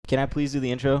can I please do the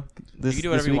intro? You can do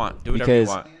whatever you want. Do whatever you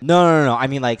want. No. I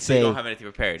mean, like, So say you don't have anything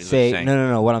prepared.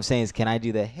 no. What I'm saying is, can I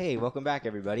do the hey, welcome back,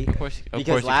 everybody? Of course.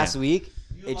 Because last week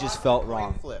it just felt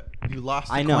wrong. You lost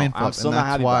the I know. coin flip, I'm still and not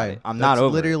that's happy why. about it. I'm not That's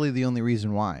over literally the only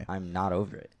reason why. I'm not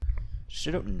over it.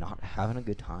 Straight up, not having a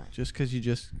good time. Just because you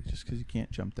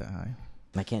can't jump that high.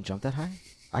 I can't jump that high.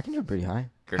 I can jump pretty high,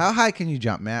 How high can you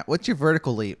jump, Matt? What's your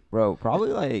vertical leap? bro.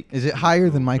 Probably like. Is it higher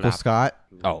than Michael Scott?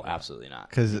 Oh, absolutely not.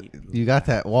 Because you got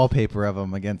that wallpaper of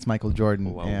him against Michael Jordan,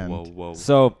 and Whoa.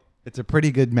 So it's a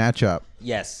pretty good matchup.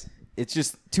 yes, it's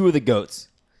just two of the goats.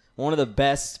 One of the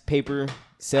best paper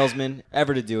salesmen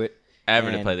ever to do it.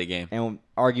 Ever to play the game. And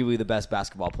arguably the best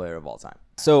basketball player of all time.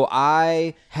 So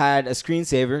I had a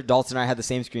screensaver. Dalton and I had the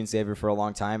same screensaver for a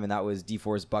long time, and that was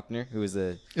DeForest Buckner, who was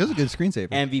a It was a good screensaver.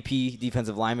 MVP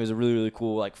defensive lineman. It was a really, really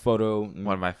cool like photo.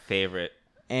 One of my favorite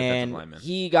And defensive linemen.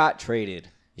 he got traded.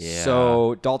 Yeah.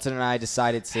 So Dalton and I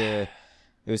decided it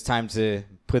was time to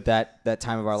put that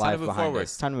time of our It's time life to move behind forward.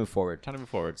 us. Time to move forward. Time to move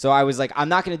forward. So I was like, I'm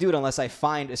not going to do it unless I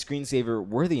find a screensaver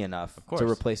worthy enough course. to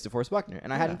replace DeForest Buckner.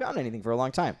 And I hadn't found anything for a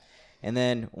long time. And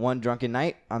then one drunken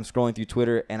night, I'm scrolling through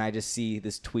Twitter, and I just see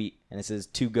this tweet, and it says,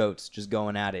 two goats just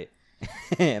going at it.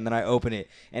 And then I open it,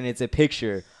 and it's a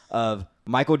picture of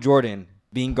Michael Jordan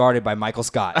being guarded by Michael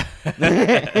Scott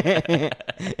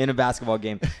in a basketball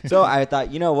game. So I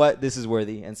thought, you know what? This is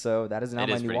worthy. And so that is now It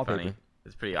my is new pretty wallpaper. funny.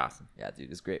 It's pretty awesome. Yeah, dude,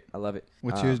 it's great. I love it.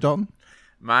 What's yours, Dalton?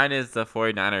 Mine is the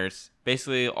 49ers.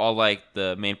 Basically, all like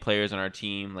the main players on our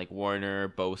team, like Warner,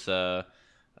 Bosa,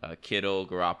 Kittle,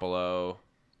 Garoppolo,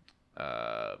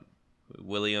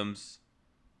 Williams,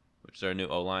 which is our new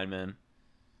O lineman,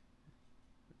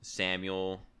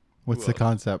 Samuel. What's the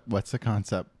concept?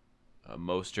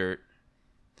 Mostert.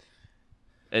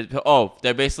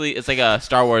 They're basically, it's like a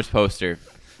Star Wars poster.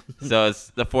 So it's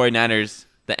the 49ers,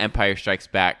 the Empire Strikes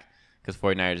Back, because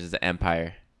 49ers is the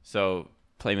Empire. So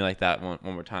play me like that one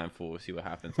more time, fool. We'll see what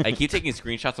happens. I keep taking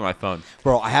screenshots on my phone.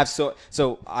 Bro, I have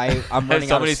I'm running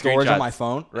so out many of storage screenshots. on my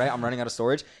phone, right? I'm running out of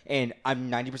storage, and I'm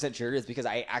 90% sure it's because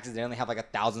I accidentally have like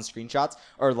 1,000 screenshots,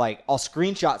 or like I'll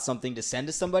screenshot something to send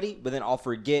to somebody, but then I'll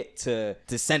forget to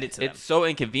send it to them. It's so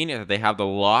inconvenient that they have the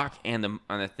lock and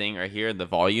on the thing right here, the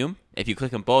volume. If you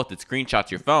click them both, it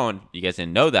screenshots your phone. You guys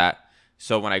didn't know that.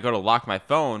 So when I go to lock my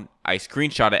phone, I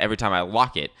screenshot it every time I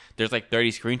lock it. There's like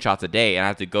 30 screenshots a day, and I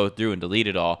have to go through and delete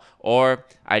it all. Or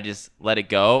I just let it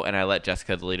go, and I let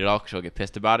Jessica delete it all because she'll get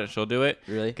pissed about it, and she'll do it.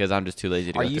 Really? Because I'm just too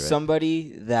lazy to Are go you through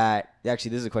somebody that actually?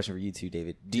 This is a question for you too,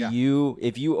 David.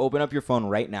 If you open up your phone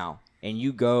right now and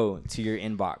you go to your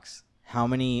inbox, how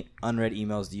many unread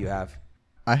emails do you have?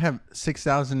 I have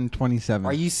 6,027.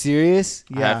 Are you serious?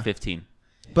 it. I have 15.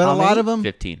 But How a lot many? of them.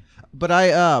 15. But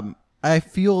I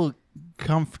feel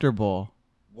comfortable.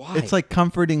 Why? It's like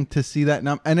comforting to see that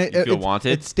number, and You feel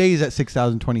wanted? It stays at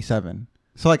 6,027.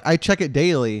 So like I check it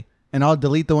daily, and I'll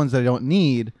delete the ones that I don't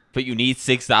need. But you need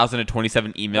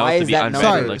 6,027 emails Why to is be that unread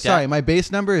number? and looked Sorry. at? My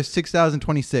base number is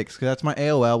 6,026 because that's my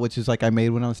AOL, which is like I made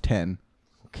when I was 10.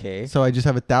 Okay. So I just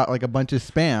have like a bunch of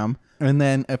spam, and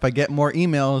then if I get more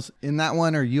emails in that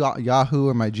one or Yahoo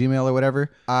or my Gmail or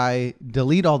whatever, I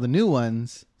delete all the new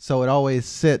ones, so it always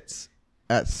sits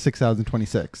at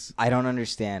 6,026. I don't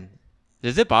understand.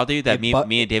 Does it bother you that me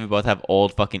and David both have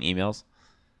old fucking emails?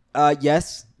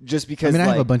 Yes, just because. I mean, I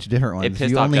like, have a bunch of different It ones.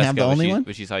 pissed You off only have Jessica the only one?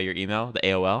 when she saw your email, the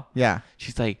AOL. Yeah.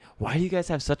 She's like, why do you guys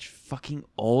have such fucking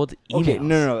old emails? Okay,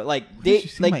 no. Like, did you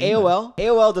see like my email?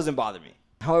 AOL doesn't bother me.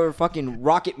 However, fucking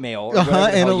Rocket Mail. Or whatever the hell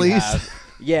you Annalise. have.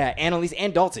 Yeah, Annalise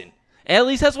and Dalton.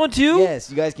 Annalise has one too? Yes,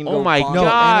 you guys can go. Oh my follow- No,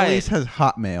 God. Annalise has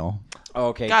Hotmail. Oh,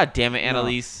 okay. God damn it, No.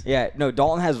 Annalise. Yeah, no,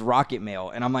 Dalton has Rocket Mail,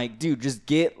 and I'm like, dude, just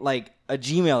get like a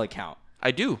Gmail account. I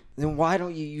do. Then why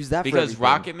don't you use that? Because for everything?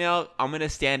 Rocket Mail, I'm going to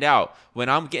stand out. When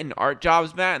I'm getting art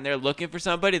jobs, Matt, and they're looking for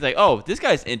somebody, it's like, oh, this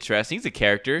guy's interesting. He's a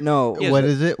character. No, He has What a-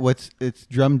 is it? It's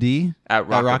Drum D At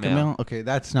Rocket Mail. Okay,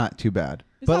 that's not too bad.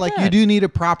 It's but not like you bad. do need a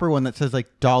proper one that says like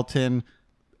Dalton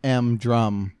M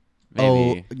Drum.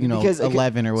 Maybe. Because, okay,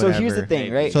 11 or so whatever. here's the thing,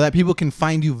 Maybe. right? So that people can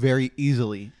find you very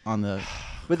easily on the.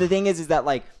 But the thing is that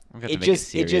like I'm gonna it make it just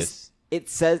serious. it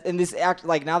says, and this act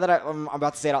like now that I'm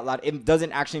about to say it out loud, it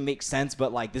doesn't actually make sense.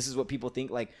 But like this is what people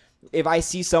think. Like if I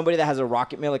see somebody that has a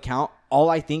Rocket Mail account, all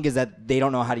I think is that they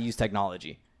don't know how to use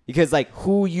technology. Because like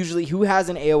who has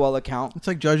an AOL account? It's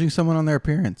like judging someone on their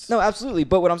appearance. No, absolutely.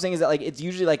 But what I'm saying is that like it's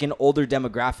usually like an older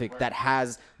demographic that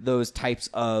has those types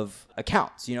of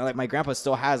accounts. You know, like my grandpa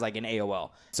still has like an AOL.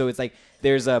 So it's like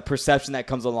there's a perception that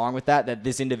comes along with that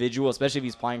this individual, especially if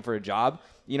he's applying for a job,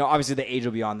 you know, obviously the age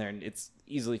will be on there and it's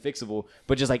easily fixable.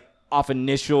 But just like off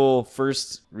initial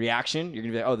first reaction, you're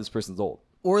gonna be like, oh, this person's old.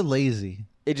 Or lazy.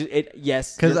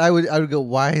 Yes. Because I would go,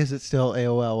 why is it still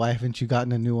AOL? Why haven't you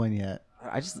gotten a new one yet?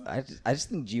 I just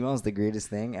think Gmail is the greatest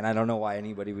thing, and I don't know why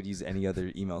anybody would use any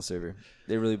other email server.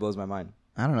 It really blows my mind.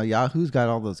 I don't know. Yahoo's got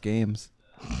all those games.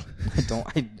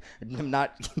 I'm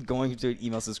not going to an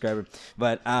email subscriber.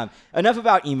 But enough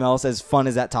about emails, as fun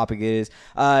as that topic is.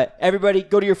 Everybody,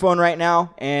 go to your phone right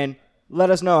now and let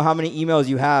us know how many emails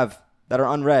you have that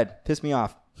are unread. Piss me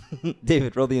off.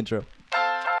 David, roll the intro.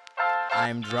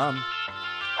 I'm Drum.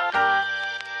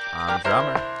 I'm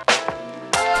Drummer.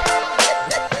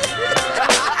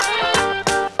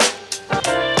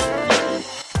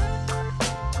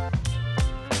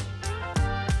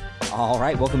 All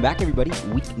right, welcome back, everybody.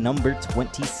 Week number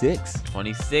 26.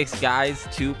 26, guys.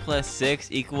 2 + 6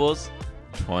 =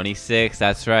 26.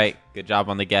 That's right. Good job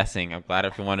on the guessing. I'm glad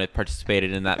everyone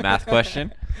participated in that math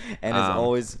question. And as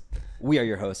always, we are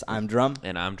your hosts. I'm Drum.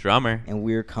 And I'm Drummer. And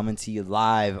we're coming to you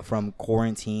live from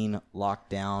quarantine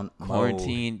lockdown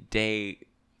Quarantine day,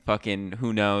 fucking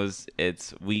who knows.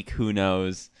 It's week who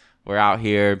knows. We're out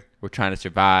here. We're trying to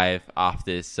survive off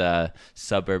this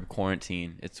suburb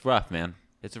quarantine. It's rough, man.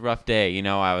 It's a rough day. You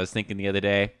know, I was thinking the other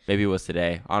day, maybe it was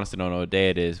today. Honestly, don't know what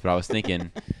day it is, but I was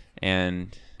thinking,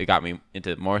 and it got me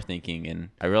into more thinking, and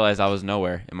I realized I was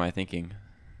nowhere in my thinking.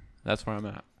 That's where I'm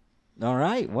at. All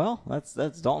right. Well, that's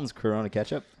Dalton's Corona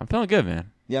catch-up. I'm feeling good, man.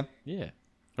 Yeah. Yeah.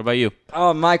 What about you?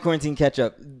 Oh, my quarantine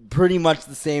catch-up, pretty much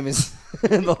the same as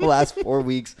in the last 4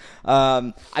 weeks.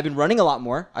 I've been running a lot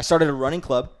more. I started a running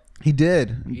club. He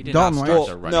did. You did Dalton, not why- start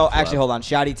a running No, club. actually, hold on.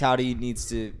 Shouty Touty needs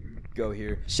to go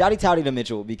here. Shouty Touty to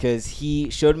Mitchell because he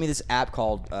showed me this app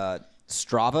called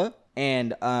Strava.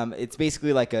 And it's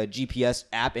basically like a GPS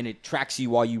app, and it tracks you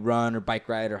while you run or bike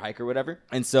ride or hike or whatever.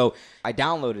 And so I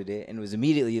downloaded it and was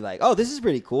immediately like, oh, this is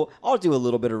pretty cool. I'll do a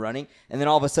little bit of running. And then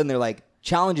all of a sudden they're like,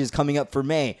 challenges coming up for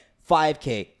May.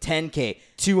 5K, 10K,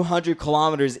 200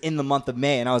 kilometers in the month of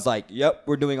May. And I was like, yep,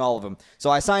 we're doing all of them. So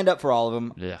I signed up for all of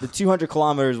them. Yeah. The 200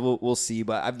 kilometers, we'll see.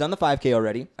 But I've done the 5K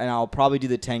already, and I'll probably do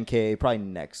the 10K probably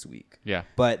next week. Yeah.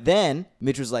 But then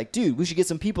Mitch was like, dude, we should get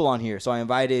some people on here. So I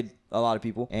invited a lot of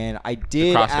people. And I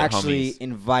did CrossFit actually homies.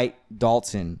 invite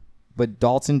Dalton. But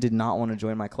Dalton did not want to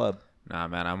join my club. Nah,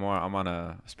 man, I'm on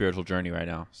a spiritual journey right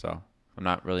now, so I'm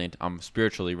not really. I'm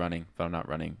spiritually running, but I'm not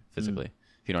running physically.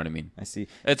 If you know what I mean. I see.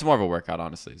 It's more of a workout,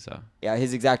 honestly. So Yeah,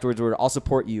 his exact words were, I'll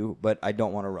support you, but I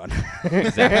don't want to run.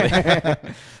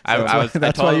 exactly.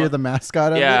 That's why you're the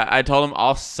mascot of Yeah, it? I told him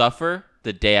I'll suffer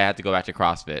the day I have to go back to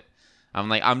CrossFit. I'm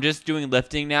like, I'm just doing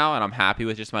lifting now, and I'm happy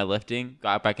with just my lifting.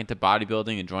 Got back into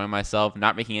bodybuilding, enjoying myself,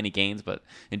 not making any gains, but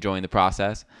enjoying the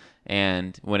process.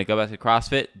 And when I go back to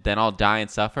CrossFit, then I'll die and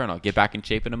suffer, and I'll get back in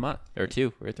shape in a month or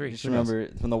 2 or 3. Just Who knows?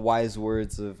 remember from the wise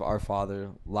words of our Father,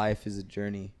 life is a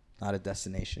journey, not a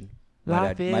destination.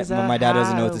 My dad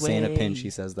doesn't know what to say in a pinch. He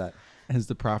says that. As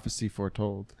the prophecy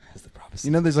foretold. As the prophecy.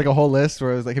 You know, there's like a whole list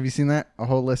where it's like, have you seen that? A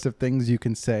whole list of things you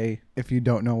can say if you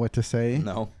don't know what to say.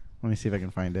 No. Let me see if I can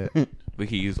find it. We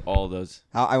could use all those.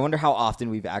 I wonder how often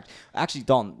we've actually,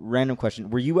 Dalton, random question.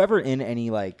 Were you ever in any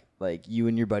like you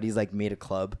and your buddies like made a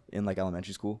club in like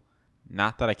elementary school?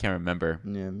 Not that I can remember.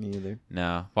 Yeah, me either.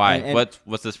 No. Why? And-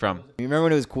 What's this from? You remember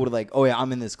when it was cool to like, oh yeah,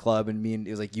 I'm in this club, and it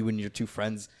was like you and your 2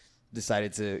 friends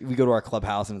decided we go to our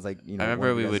clubhouse, and it's like, you know, I remember one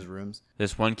of we your guys' would- rooms.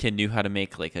 This one kid knew how to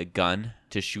make like a gun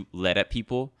to shoot lead at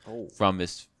people Oh. from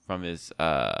his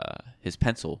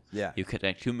pencil. Yeah. You could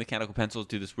connect 2 mechanical pencils,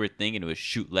 do this weird thing, and it would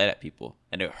shoot lead at people,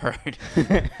 and it hurt.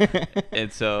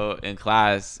 And so in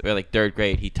class, or like 3rd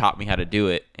grade, he taught me how to do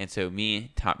it, and so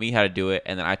taught me how to do it,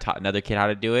 and then I taught another kid how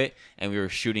to do it, and we were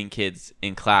shooting kids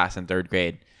in class in 3rd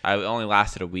grade. I only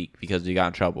lasted a week because we got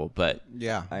in trouble, but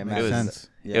Yeah, I makes imagine. sense.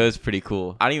 Yeah. it was pretty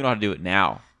cool. I don't even know how to do it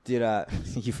now. Did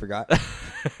you forgot?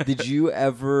 Did you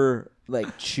ever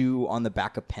like chew on the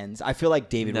back of pens? I feel like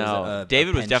David was No, a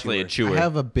David was pen definitely a chewer. chewer. I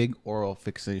have a big oral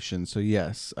fixation, so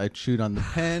yes, I chewed on the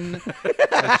pen.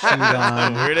 I chewed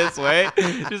on. Weirdest way.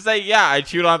 Just say, yeah, I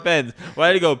chewed on pens. Why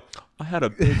did he go? I had a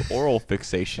big oral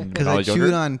fixation Because when I I was chewed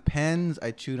younger. on pens, I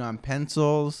chewed on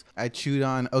pencils, I chewed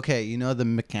on. Okay, you know the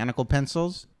mechanical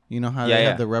pencils. You know how Yeah, they yeah.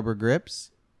 have the rubber grips.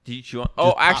 Did you chew on?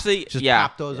 Oh, actually, just yeah.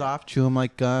 pop those off, chew them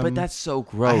like gum. But that's so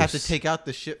gross. I have to take out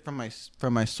the shit from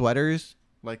my sweaters,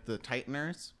 like the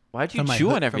tighteners. Why'd you From my chew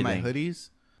hood- on everything? From my hoodies.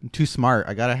 I'm too smart.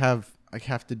 I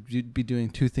have to be doing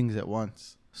 2 things at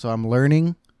once. So I'm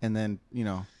learning, and then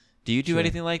Do you do Sure.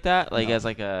 anything like that? Like No. as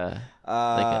like a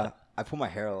I pull my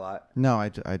hair a lot. no, I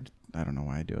don't know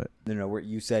why I do it. No,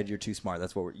 you said you're too smart.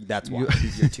 That's why You-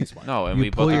 you're too smart. no, and You we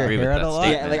pull both your agree with hair out that a lot?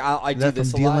 Yeah, statement. like I Is do that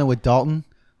this from a dealing lot. with Dalton?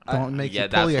 Don't make Yeah, you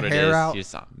pull that's your what it hair is. out.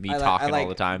 Just me I talking all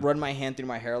the time. Run my hand through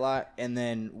my hair a lot, and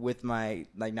then with my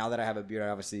now that I have a beard,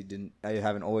 I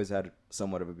haven't always had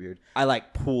somewhat of a beard. I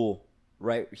pull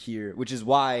right here, which is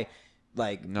why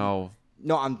No,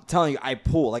 I'm telling you, I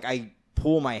pull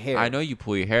my hair. I know you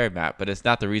pull your hair, Matt, but it's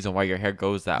not the reason why your hair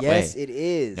grows that way. Yes, it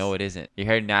is. No, it isn't. Your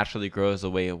hair naturally grows the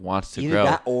way it wants to Either grow.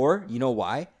 that, or you know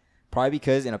why? Probably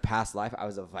because in a past life I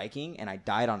was a Viking and I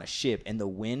died on a ship, and the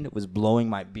wind was blowing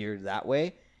my beard that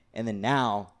way, and then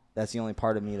now that's the only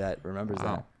part of me that remembers that.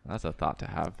 Wow, that's a thought to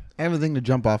have. Everything to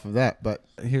jump off of that, but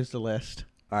here's the list.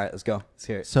 All right, let's go. Let's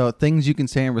hear it. So things you can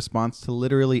say in response to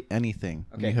literally anything.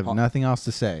 Okay, You have hold- nothing else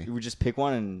to say. You would just pick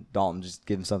one, and Dalton just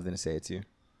give him something to say it to.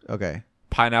 Okay.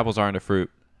 Pineapples aren't a fruit.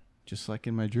 Just like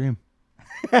in my dream.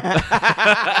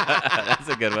 That's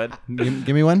a good one.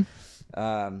 Give me one.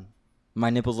 My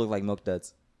nipples look like milk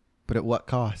duds. But at what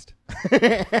cost?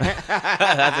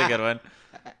 That's a good one.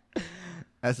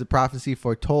 As the prophecy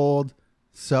foretold,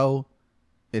 so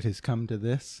it has come to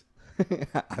this. I've done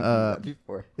that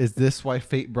before. Is this why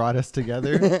fate brought us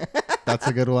together? That's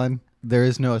a good one. There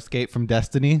is no escape from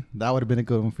destiny. That would have been a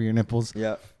good one for your nipples.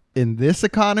 Yep. In this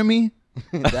economy,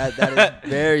 that is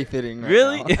very fitting. Right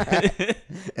Really?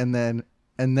 now.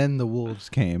 and then the wolves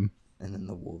came. And then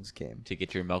the wolves came. To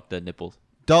get your milk dud nipples.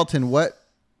 Dalton,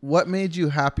 what made you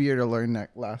happier to learn that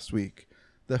last week?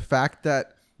 The fact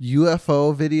that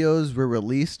UFO videos were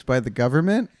released by the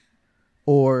government,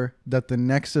 or that the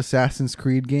next Assassin's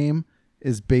Creed game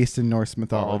is based in Norse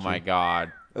mythology? Oh my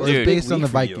god. Or Dude, it's based on the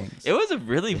week for you. Vikings. it was a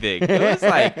really big. It was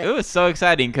it was so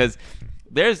exciting because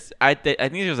I think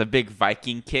there's a big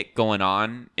Viking kick going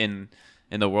on in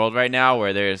the world right now,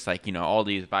 where there's all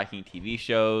these Viking TV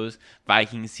shows,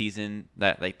 Viking season,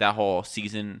 that whole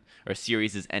season or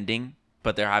series is ending,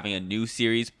 but they're having a new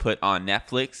series put on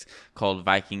Netflix called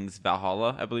Vikings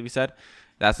Valhalla, I believe you said.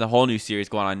 That's a whole new series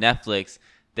going on Netflix.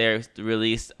 They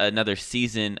released another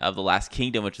season of The Last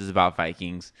Kingdom, which is about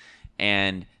Vikings,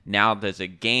 and now there's a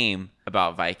game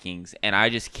about Vikings, and I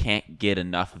just can't get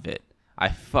enough of it. I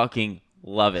fucking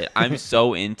love it. I'm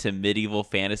so into medieval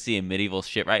fantasy and medieval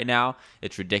shit right now.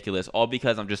 It's ridiculous. All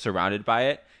because I'm just surrounded by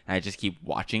it and I just keep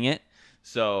watching it.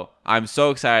 So I'm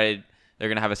so excited they're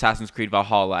going to have Assassin's Creed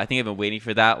Valhalla. I think I've been waiting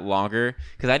for that longer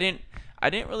because I didn't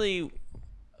really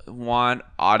want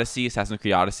Assassin's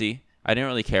Creed Odyssey. I didn't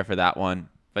really care for that one.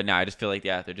 But now I just feel like,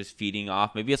 they're just feeding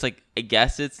off. Maybe it's I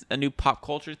guess it's a new pop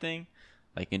culture thing.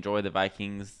 Enjoy the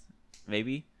Vikings,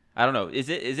 maybe. I don't know. Is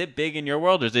it big in your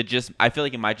world, or is it just? I feel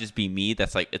like it might just be me.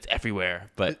 That's it's everywhere.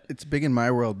 But It's big in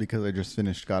my world because I just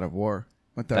finished God of War.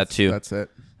 But That too. That's it.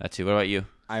 that too. What about you?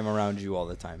 I'm around you all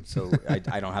the time, so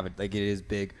I don't have it. It is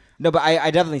big. No, but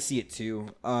I definitely see it too.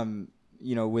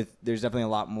 There's definitely a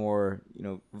lot more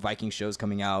Viking shows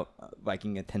coming out,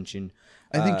 Viking attention.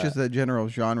 I think just that general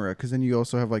genre, because then you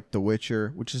also have The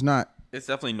Witcher, which is not. It's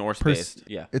definitely Norse based.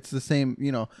 Yeah. It's the same.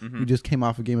 We just came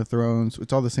off of Game of Thrones.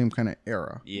 It's all the same kind of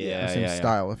era. Yeah, the same yeah.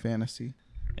 style of fantasy.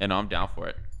 And I'm down for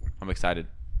it. I'm excited.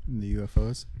 And the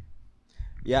UFOs.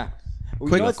 Yeah. Well,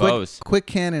 Quick, you know what's- UFOs. quick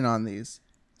canon on these.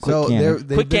 Quick So canon.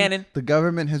 they've been- Canon. the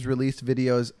government has released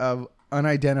videos of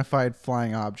unidentified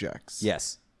flying objects.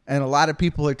 Yes. And a lot of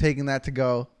people are taking that to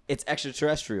go, It's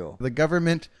extraterrestrial. the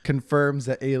government confirms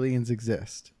that aliens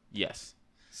exist. Yes.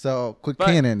 So, quick But-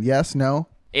 canon. Yes, no?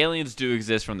 Aliens do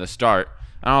exist from the start.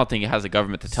 I don't think it has the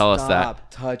government to tell us that.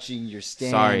 Stop touching your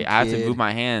stand. Sorry, I have to kid. move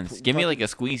my hands. Give me a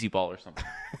squeezy ball or something.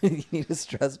 You need a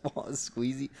stress ball, a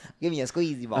squeezy. Give me a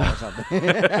squeezy ball or something.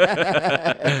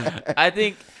 I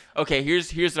think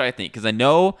here's what I think, because I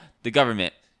know the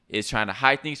government is trying to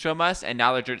hide things from us, and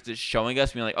now they're just showing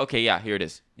us, being like, okay, yeah, here it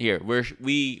is. Here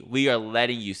we are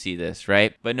letting you see this,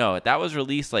 right? But no, that was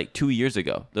released 2 years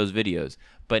ago, those videos.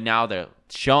 But now they're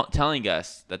telling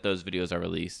us that those videos are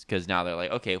released, because now they're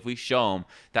like, okay, if we show them,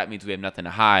 that means we have nothing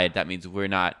to hide. That means we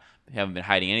haven't been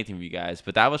hiding anything from you guys.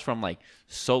 But that was from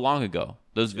so long ago.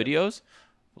 Those videos,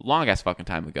 long ass fucking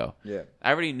time ago. Yeah.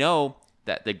 I already know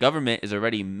that the government is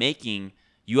already making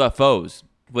UFOs,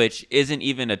 which isn't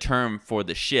even a term for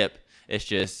the ship. It's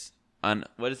just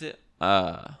what is it?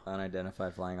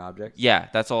 Unidentified flying objects. Yeah,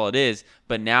 that's all it is.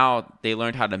 But now they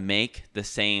learned how to make the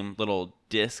same little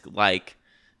disc-like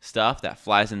stuff that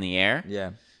flies in the air.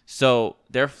 Yeah. So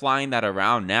they're flying that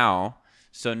around now.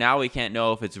 So now we can't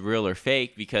know if it's real or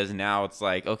fake, because now it's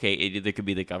okay, it either could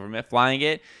be the government flying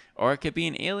it or it could be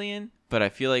an alien. But I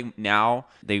feel like now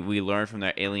we learned from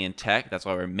their alien tech. That's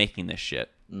why we're making this shit.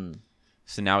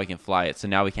 So now we can fly it. So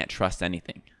now we can't trust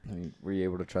anything. I mean, were you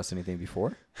able to trust anything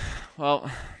before? Well,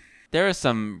 there is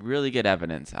some really good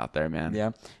evidence out there, man.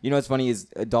 Yeah. You know what's funny is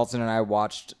Dalton and I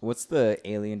watched, what's the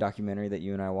alien documentary that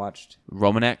you and I watched?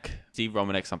 Romanek, Steve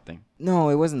Romanek something. No,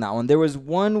 it wasn't that one. There was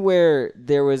one where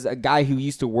there was a guy who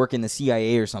used to work in the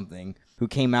CIA or something who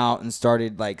came out and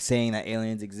started like saying that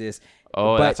aliens exist.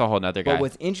 Oh, that's a whole nother guy. But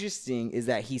what's interesting is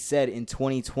that he said in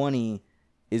 2020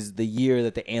 is the year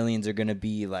that the aliens are going to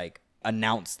be like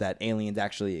announced that aliens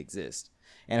actually exist.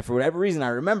 And for whatever reason, I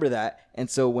remember that. And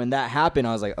so when that happened,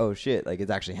 I was like, oh shit, like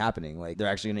it's actually happening. Like they're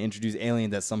actually going to introduce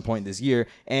aliens at some point this year.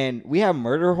 And we have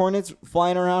murder hornets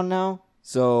flying around now.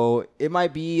 So it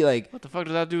might be like, What the fuck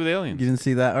does that do with aliens? You didn't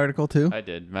see that article too? I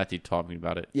did. Matthew told me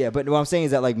about it. yeah, but what I'm saying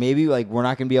is that like maybe like we're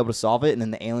not going to be able to solve it. And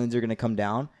then the aliens are going to come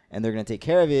down and they're going to take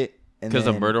care of it. Because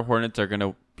the murder hornets are going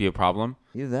to be a problem?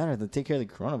 Either that or they take care of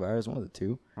the coronavirus, one of the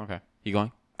two. Okay. You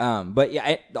going? But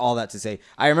yeah, all that to say,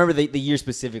 I remember the year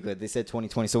specifically. They said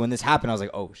 2020. So when this happened, I was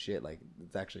like, oh shit, like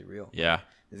it's actually real. Yeah.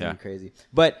 It's gonna be crazy.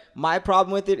 But my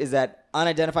problem with it is that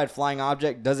unidentified flying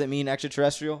object doesn't mean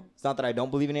extraterrestrial. It's not that I don't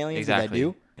believe in aliens, because Exactly. I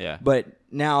do. Yeah. But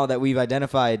now that we've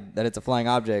identified that it's a flying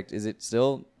object, is it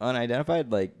still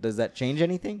unidentified? Like, does that change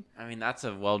anything? I mean, that's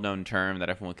a well-known term that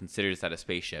everyone considers that a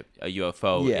spaceship. A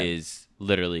UFO Yeah. is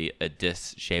literally a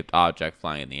disc-shaped object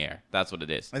flying in the air. That's what it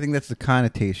is. I think that's the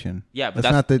connotation. Yeah, but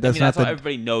that's not the. that's That's not how the.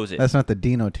 everybody knows it. That's not the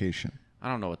denotation. I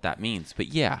don't know what that means, but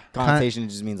yeah, Connotation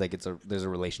just means like there's a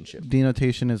relationship.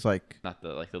 Denotation is like not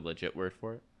the legit word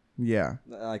for it. yeah.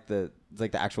 It's like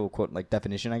the actual quote, like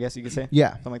definition, I guess you could say.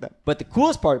 Yeah. Something like that. But the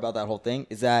coolest part about that whole thing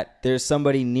is that there's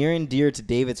somebody near and dear to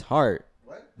David's heart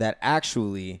that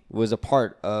actually was a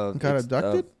part of. Got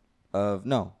abducted? Of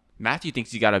no. Matthew thinks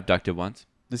he got abducted once.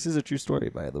 This is a true story,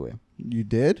 by the way. You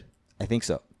did? I think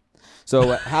so. So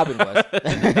what happened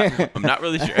was, I'm not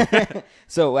really sure.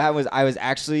 so what happened was I was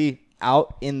actually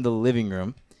out in the living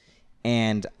room,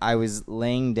 and I was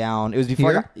laying down. It was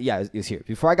before. Here? It was here.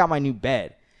 Before I got my new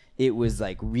bed, it was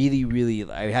like really.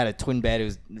 I had a twin bed. It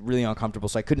was really uncomfortable,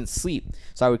 so I couldn't sleep.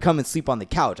 So I would come and sleep on the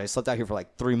couch. I slept out here for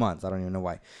like 3 months. I don't even know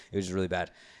why. It was just really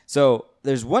bad. So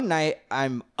there's one night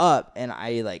I'm up and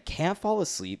I like can't fall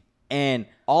asleep. And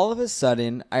all of a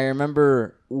sudden, I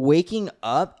remember waking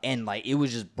up and like it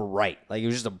was just bright. Like it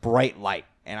was just a bright light.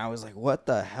 And I was like, what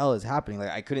the hell is happening?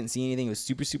 Like I couldn't see anything. It was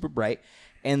super, super bright.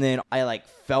 And then I like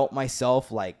felt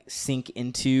myself like sink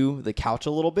into the couch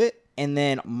a little bit. And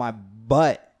then my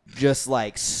butt just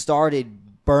like started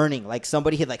burning. Like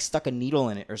somebody had like stuck a needle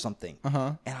in it or something.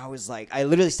 Uh-huh. And I was like, I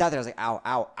literally sat there. I was like, ow,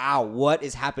 ow, ow. What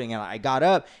is happening? And I got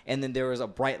up and then there was a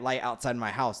bright light outside my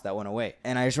house that went away.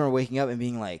 And I just remember waking up and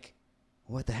being like,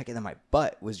 what the heck? And then my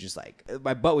butt was just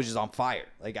on fire.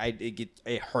 Like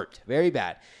it hurt very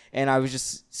bad. And I was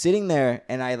just sitting there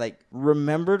and I like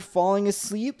remembered falling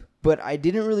asleep, but I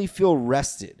didn't really feel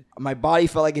rested. My body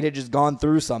felt like it had just gone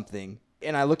through something.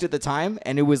 And I looked at the time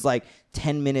and it was like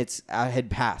 10 minutes had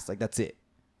passed. Like that's it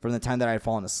from the time that I had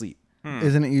fallen asleep.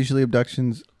 Isn't it usually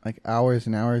abductions like hours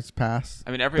and hours pass?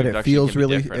 I mean, every but it abduction feels can be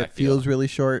really different, I it feel. feels really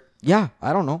short. Yeah,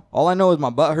 I don't know. All I know is my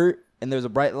butt hurt and there's a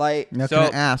bright light. Now, So-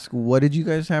 can I ask, what did you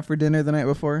guys have for dinner the night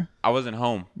before? I wasn't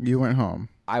home. You went home.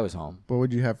 I was home. What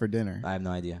would you have for dinner? I have no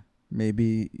idea.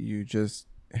 Maybe you just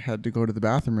had to go to the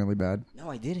bathroom really bad. No,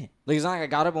 I didn't. Like it's not like I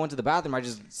got up and went to the bathroom. I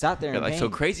just sat there You're and like, so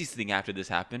craziest thing after this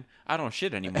happened, I don't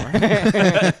shit anymore.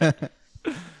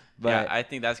 But Yeah, I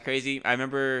think that's crazy. I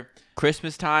remember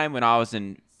Christmas time when I was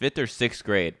in 5th or 6th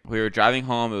grade. We were driving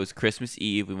home. It was Christmas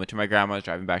Eve. We went to my grandma's,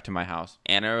 driving back to my house.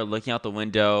 And I were looking out the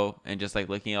window and just like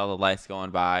looking at all the lights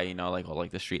going by, you know, like all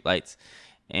like the street lights.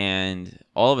 And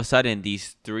all of a sudden,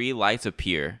 these 3 lights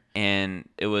appear, and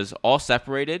it was all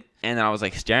separated. And then I was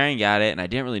like staring at it, and I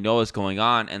didn't really know what was going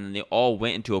on. And then they all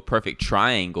went into a perfect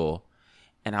triangle.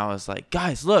 And I was like,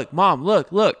 guys, look, mom,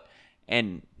 look, look.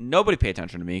 And nobody paid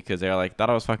attention to me because they were like, thought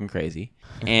I was fucking crazy.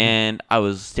 And I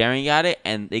was staring at it,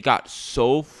 and they got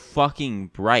so fucking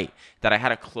bright that I had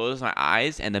to close my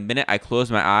eyes. And the minute I closed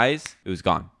my eyes, it was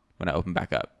gone when I opened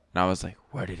back up. And I was like,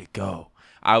 where did it go?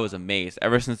 I was amazed.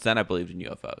 Ever since then, I believed in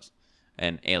UFOs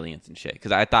and aliens and shit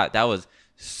because I thought that was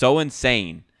so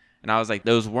insane. And I was like,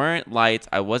 those weren't lights.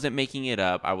 I wasn't making it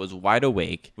up. I was wide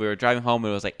awake. We were driving home. And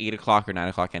it was like 8 o'clock or 9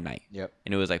 o'clock at night. Yep.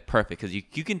 And it was like perfect because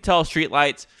you can tell street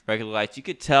lights, regular lights. You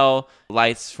could tell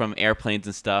lights from airplanes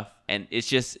and stuff. And it's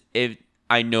just,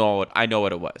 I know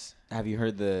what it was. have you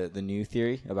heard the new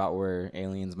theory about where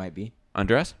aliens might be?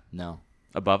 Under us? No.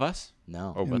 Above us?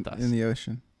 No. Or with us? In the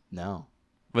ocean. No.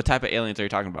 What type of aliens are you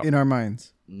talking about? In our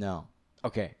minds. No.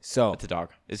 Okay. So It's a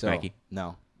dog. It's so, Maggie.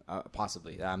 No.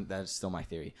 Possibly. That's still my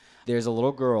theory. There's a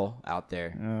little girl out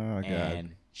there, Oh, God.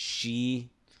 and she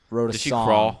wrote a Did she song.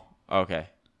 crawl? Okay.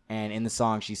 And in the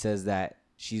song, she says that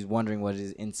she's wondering what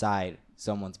is inside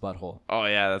someone's butthole. Oh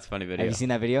yeah, that's a funny video. Have you seen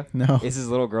that video? No. It's this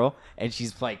little girl, and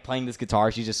she's like playing this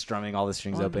guitar. She's just strumming all the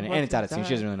strings Wonder open, and what's it's out of tune.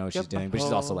 She doesn't really know what she's inside your doing, but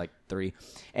she's also butthole. like 3.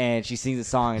 And she sings a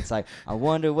song. It's like, I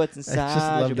wonder what's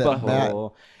inside love your that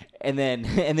butthole. And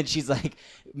then she's like,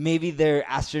 maybe they're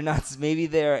astronauts, maybe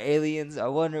they're aliens. I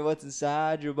wonder what's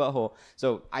inside your butthole.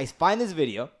 So I find this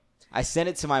video. I send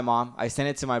it to my mom. I send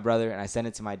it to my brother, and I send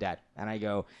it to my dad. And I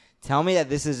go, tell me that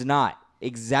this is not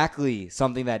exactly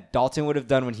something that Dalton would have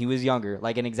done when he was younger,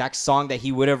 like an exact song that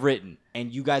he would have written,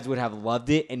 and you guys would have loved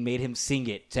it and made him sing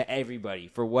it to everybody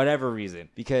for whatever reason.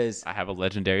 Because I have a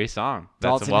legendary song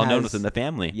that's Dalton well known has- within the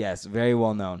family. yes, very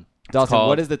well known. Dalton, called-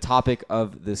 what is the topic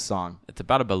of this song? It's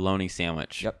about a bologna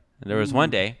sandwich. Yep. And there was one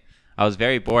day I was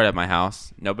very bored at my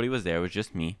house. Nobody was there. It was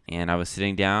just me. And I was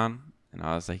sitting down and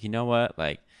I was like, you know what?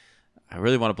 Like, I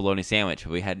really want a bologna sandwich.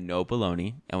 But we had no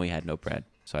bologna and we had no bread.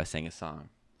 So I sang a song.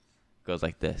 It goes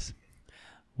like this.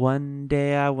 One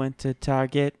day I went to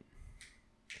Target.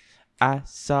 I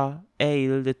saw a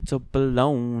little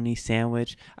bologna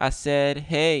sandwich. I said,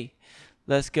 hey,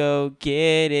 let's go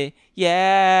get it.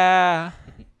 Yeah.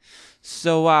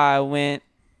 So I went.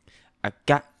 I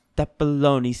got that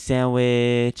bologna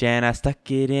sandwich and I stuck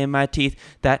it in my teeth.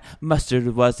 That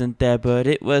mustard wasn't there, but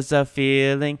it was a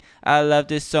feeling. I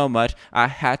loved it so much, I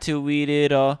had to eat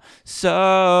it all.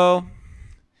 So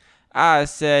I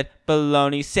said,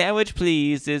 bologna sandwich,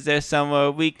 please. Is there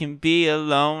somewhere we can be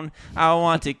alone? I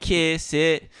want to kiss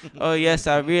it. Oh, yes,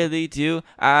 I really do.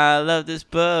 I love this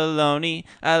bologna.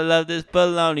 I love this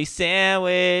bologna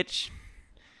sandwich.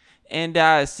 And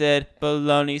I said,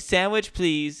 bologna sandwich,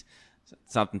 please.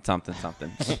 Something.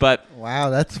 But Wow,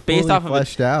 that's Based fully off of a-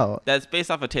 fleshed out. that's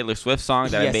based off a Taylor Swift song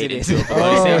that I Yes, made it is. into a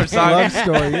bologna Oh, sandwich it's a song. love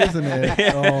story, isn't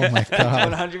it? Oh my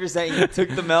god. 100%. You took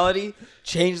the melody,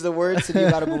 changed the words to be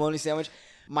about a bologna sandwich.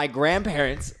 My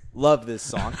grandparents loved this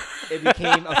song. It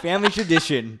became a family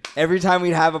tradition. Every time we'd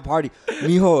have a party,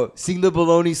 Mijo, sing the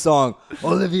bologna song.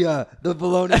 Olivia, the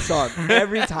bologna song.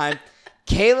 Every time.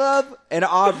 Caleb and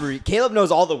Aubrey. Caleb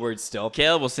knows all the words still.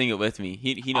 Caleb will sing it with me.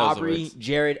 He knows Aubrey, the words.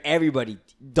 Jared, everybody.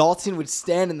 Dalton would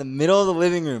stand in the middle of the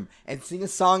living room and sing a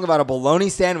song about a bologna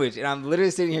sandwich. And I'm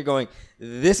literally sitting here going,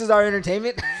 this is our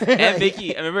entertainment? Aunt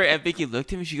Vicky, I remember Aunt Vicky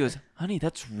looked at me. She goes, honey,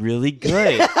 that's really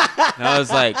good. And I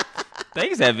was like,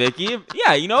 thanks, Aunt Vicky.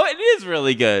 Yeah, you know what? It is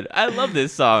really good. I love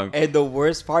this song. And the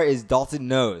worst part is Dalton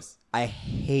knows I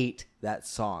hate that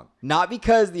song. Not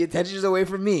because the attention is away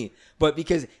from me, but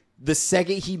because the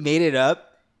second he made it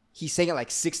up, he sang it like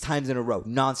 6 times in a row,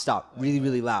 nonstop, really,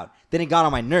 really loud. Then it got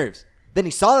on my nerves. Then he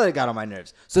saw that it got on my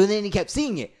nerves. So then he kept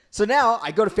singing it. So now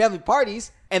I go to family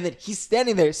parties, and then he's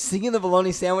standing there singing the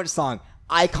bologna sandwich song,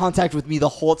 eye contact with me the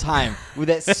whole time with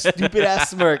that stupid ass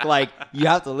smirk. Like, you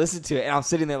have to listen to it. And I'm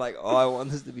sitting there like, oh, I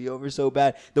want this to be over so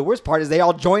bad. The worst part is they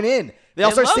all join in. They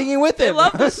all start singing with They him.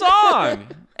 love the song.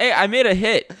 Hey, I made a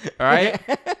hit, all right?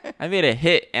 I made a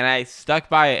hit, and I stuck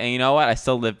by it. And you know what? I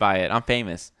still live by it. I'm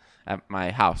famous at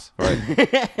my house for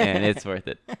it, and it's worth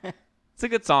it. It's a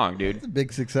good song, dude. It's a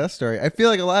big success story. I feel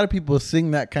like a lot of people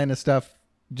sing that kind of stuff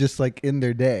just like in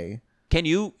their day. Can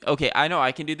you? Okay, I know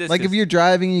I can do this. Like if 'cause- you're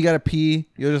driving and you got to pee,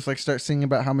 you'll just like start singing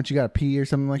about how much you got to pee or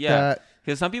something like yeah, that.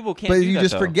 because some people can't. But do you that,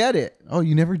 just though. forget it. Oh,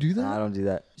 you never do that? I don't do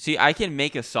that. See, I can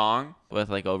make a song with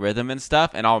like a rhythm and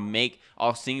stuff, and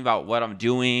I'll sing about what I'm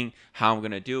doing, how I'm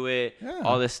gonna do it, Yeah.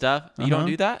 all this stuff. You don't Uh-huh.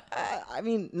 do that? I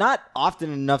mean, not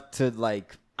often enough to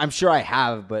like. I'm sure I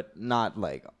have, but not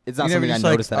like. It's not You never something I just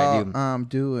noticed like, that I do. I'm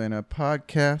doing a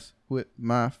podcast with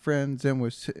my friends and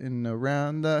we're sitting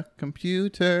around the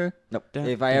computer. Nope. Dun,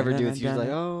 If I ever dun, do, dun, it's usually dun.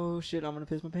 like, oh shit, I'm gonna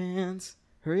piss my pants.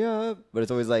 Hurry up! But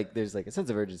it's always like there's like a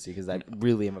sense of urgency because I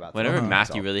really am about. to Whenever pee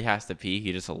Matthew myself. really has to pee,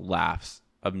 he just laughs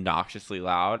obnoxiously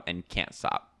loud and can't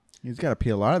stop. He's got to pee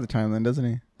a lot of the time then, doesn't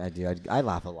he? I do. I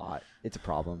laugh a lot. It's a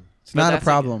problem. It's But not a that's a-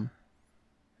 problem.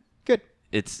 Good.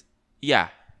 It's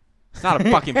not a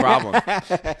fucking problem.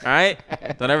 All right?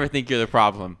 Don't ever think you're the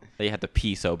problem that you have to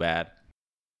pee so bad.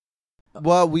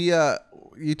 Well,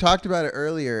 you talked about it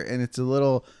earlier, and it's a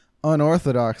little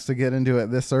unorthodox to get into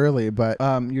it this early, but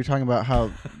you're talking about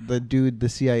how the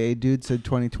CIA dude said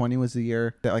 2020 was the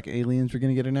year that like aliens were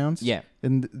going to get announced. Yeah.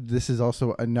 And this is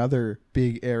also another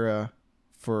big era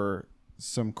for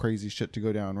some crazy shit to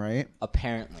go down, right?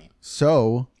 Apparently.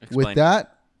 So Explain. with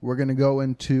that, we're going to go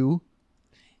into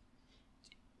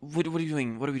What are you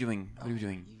doing? What are we doing? What are we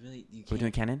doing? You really. You We're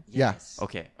doing canon? Yeah. Yes.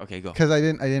 Okay, go. because I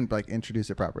didn't like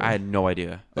introduce it properly. I had no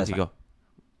idea. That's Okay, fine. go.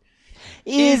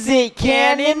 Is it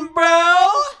canon, bro?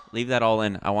 Leave that all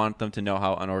in. I want them to know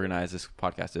how unorganized this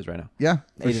podcast is right now. yeah,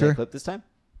 for Hey, did I sure. clip this time?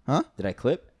 Huh? Did I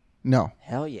clip? No.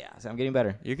 Hell yeah. So I'm getting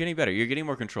better. You're getting better. You're getting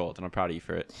more controlled, and I'm proud of you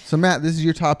for it. So Matt, this is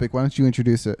your topic. Why don't you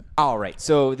introduce it? All right.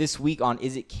 So this week on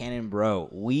Is It Canon Bro,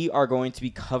 we are going to be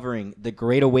covering The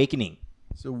Great Awakening.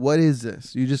 So what is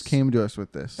this? You just came to us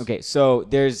with this. Okay, so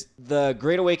there's the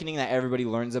Great Awakening that everybody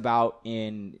learns about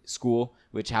in school,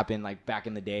 which happened like back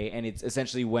in the day, and it's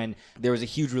essentially when there was a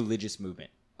huge religious movement.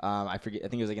 I forget. I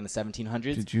think it was like in the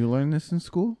 1700s. Did you learn this in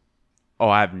school? Oh,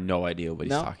 I have no idea what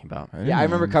he's No? talking about. Yeah, I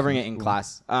remember covering it in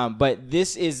class. But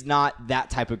this is not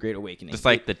that type of Great Awakening. Just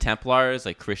like the Templars,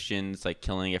 like Christians, like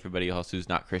killing everybody else who's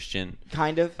not Christian.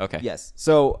 Kind of. Okay. Yes.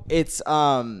 So it's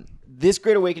this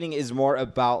Great Awakening is more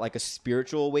about like a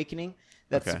spiritual awakening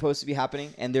that's Okay. supposed to be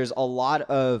happening, and there's a lot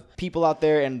of people out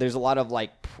there, and there's a lot of like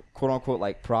quote unquote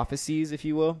like prophecies, if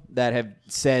you will, that have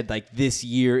said like this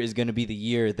year is going to be the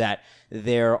year that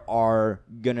there's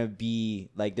going to be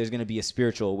a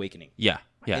spiritual awakening. Yeah,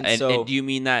 yeah. And And, so- and do you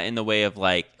mean that in the way of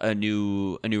like a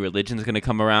new religion is going to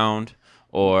come around,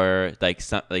 or like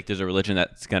there's a religion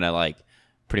that's going to like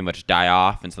pretty much die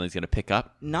off and something's going to pick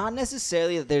up? Not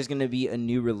necessarily that there's going to be a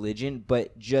new religion,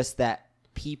 but just that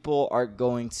people are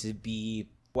going to be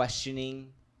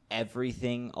questioning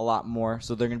everything a lot more.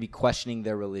 So they're going to be questioning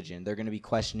their religion. They're going to be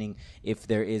questioning if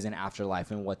there is an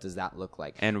afterlife and what does that look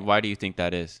like. And why do you think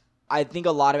that is? I think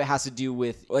a lot of it has to do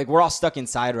with like we're all stuck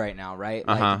inside right now, right?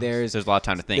 Like There's a lot of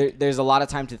time to think. there's a lot of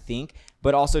time to think,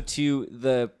 but also to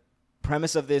the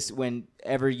premise of this,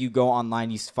 whenever you go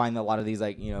online, you find a lot of these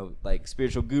like, you know, like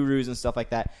spiritual gurus and stuff like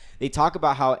that. They talk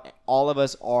about how all of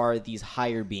us are these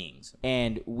higher beings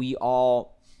and we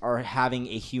all are having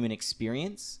a human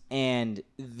experience. And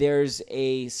there's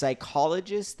a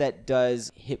psychologist that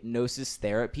does hypnosis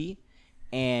therapy,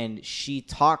 and she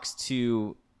talks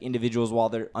to individuals while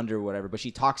they're under whatever, but she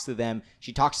talks to them.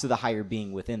 She talks to the higher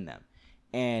being within them.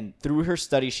 And through her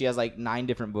study, she has like 9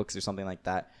 different books or something like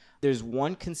that. There's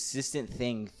one consistent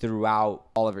thing throughout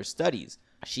all of her studies.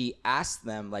 She asked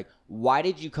them, like, why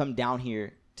did you come down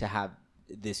here to have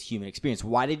this human experience?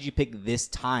 Why did you pick this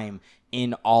time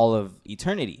in all of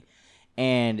eternity?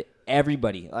 And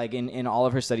everybody, like in all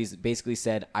of her studies, basically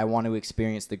said, I want to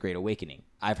experience the Great Awakening.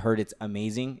 I've heard it's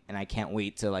amazing, and I can't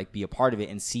wait to like be a part of it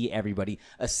and see everybody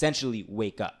essentially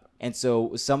wake up. And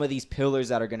so some of these pillars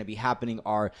that are going to be happening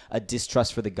are a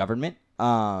distrust for the government.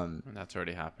 And that's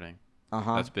already happening.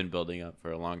 Uh-huh. That's been building up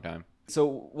for a long time.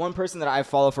 So one person that I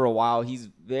follow for a while, he's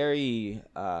very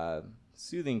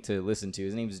soothing to listen to.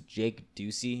 His name is Jake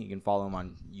Ducey. You can follow him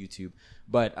on YouTube.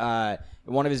 But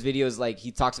one of his videos, like,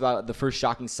 he talks about the first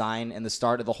shocking sign and the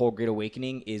start of the whole Great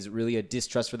Awakening is really a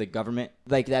distrust for the government.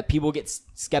 Like, that people get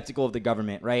skeptical of the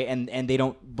government, right? And they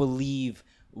don't believe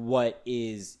what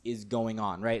is going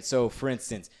on, right? So, for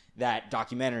instance, that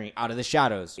documentary Out of the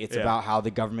Shadows, it's about how the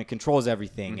government controls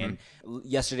everything. And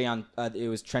yesterday on it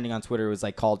was trending on Twitter. It was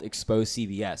like called Expose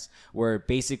CBS, where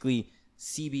basically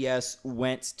CBS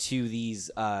went to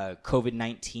these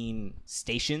COVID-19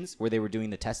 stations where they were doing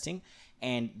the testing,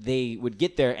 and they would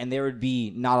get there and there would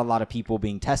be not a lot of people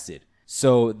being tested.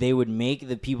 So they would make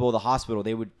the people of the hospital,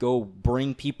 they would go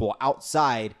bring people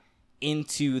outside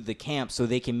into the camp so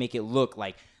they can make it look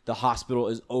like the hospital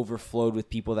is overflowed with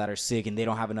people that are sick and they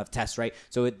don't have enough tests, right?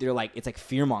 So they're like, it's like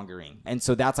fear mongering. And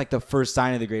so that's like the first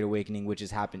sign of the Great Awakening, which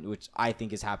I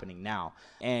think is happening now.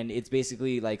 And it's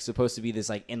basically like supposed to be this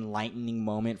like enlightening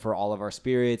moment for all of our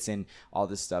spirits and all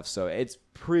this stuff. So it's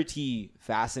pretty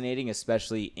fascinating,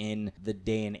 especially in the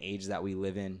day and age that we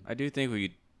live in. I do think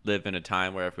we live in a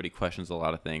time where everybody questions a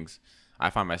lot of things. I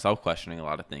find myself questioning a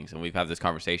lot of things, and we've had this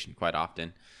conversation quite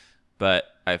often. But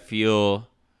I feel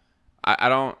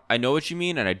I know what you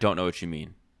mean, and I don't know what you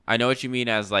mean. I know what you mean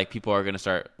as like people are going to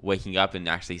start waking up and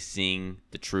actually seeing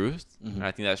the truth. And I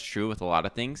think that's true with a lot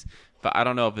of things. But I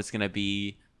don't know if it's going to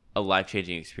be a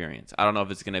life-changing experience. I don't know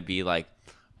if it's going to be like,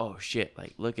 oh shit,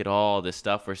 like look at all this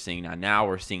stuff we're seeing now. Now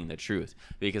we're seeing the truth.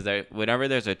 Because whenever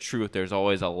there's a truth, there's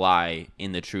always a lie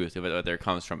in the truth. Whether it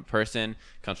comes from a person,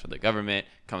 comes from the government,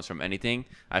 comes from anything.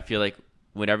 I feel like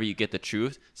whenever you get the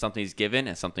truth, something's given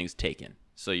and something's taken.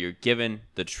 So you're given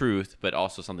the truth, but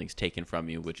also something's taken from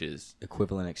you, which is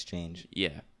Equivalent exchange.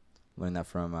 yeah. Learned that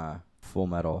from Full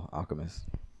Metal Alchemist.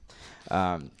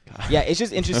 Yeah, it's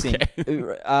just interesting. See,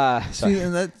 Sorry.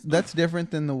 and that's different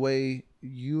than the way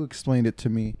you explained it to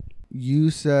me.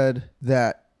 You said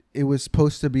that it was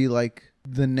supposed to be like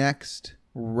the next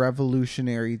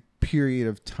revolutionary period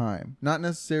of time. Not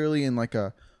necessarily in like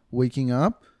a waking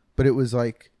up, but it was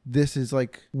like, this is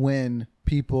like when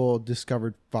people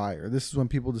discovered fire. This is when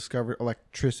people discovered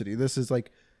electricity. This is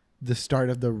like the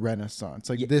start of the Renaissance.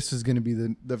 Like this is going to be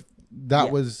the that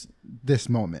Yeah. was this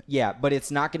moment. Yeah, but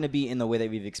it's not going to be in the way that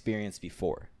we've experienced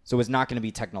before. So it's not going to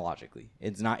be technologically.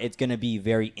 It's going to be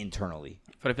very internally.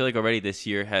 But I feel like already this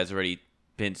year has already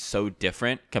been so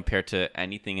different compared to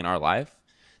anything in our life.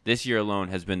 This year alone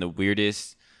has been the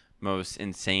weirdest, most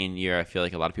insane year I feel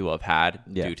like a lot of people have had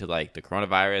due to like the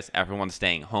coronavirus. Everyone's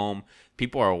staying home.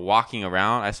 People are walking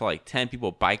around. I saw like 10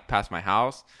 people bike past my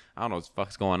house. I don't know what the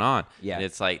fuck's going on. Yeah. And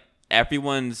it's like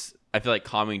everyone's, I feel like,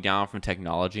 calming down from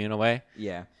technology in a way.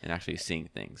 Yeah. And actually seeing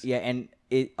things. Yeah, and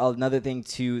another thing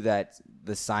too, that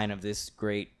the sign of this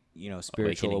great,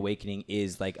 spiritual awakening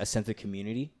is like a sense of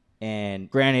community. And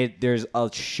granted, there's a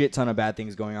shit ton of bad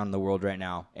things going on in the world right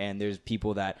now, and there's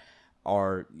people that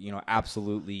are,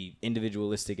 absolutely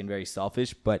individualistic and very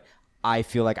selfish, but I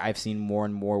feel like I've seen more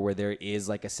and more where there is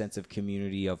like a sense of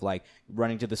community of like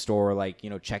running to the store, like,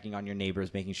 checking on your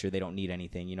neighbors, making sure they don't need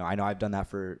anything. I know I've done that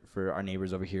for our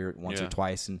neighbors over here once or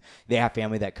twice, and they have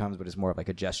family that comes, but it's more of like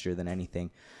a gesture than anything.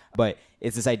 But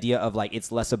it's this idea of like,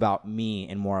 it's less about me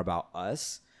and more about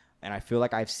us. And I feel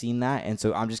like I've seen that. And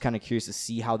so I'm just kind of curious to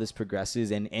see how this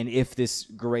progresses and if this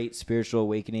great spiritual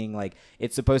awakening, like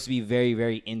it's supposed to be very,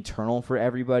 very internal for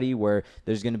everybody, where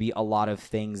there's going to be a lot of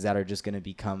things that are just going to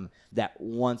become that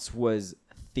once was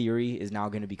theory is now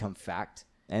going to become fact.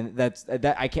 And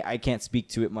that I can't speak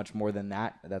to it much more than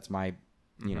that. That's my,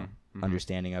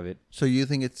 understanding of it. So you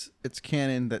think it's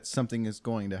canon that something is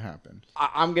going to happen?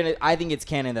 I think it's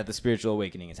canon that the spiritual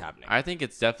awakening is happening. I think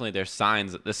it's definitely there's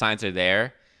signs. The signs are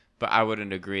there. But I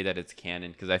wouldn't agree that it's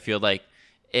canon, because I feel like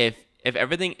if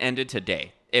everything ended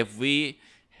today, if we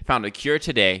found a cure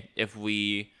today, if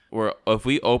we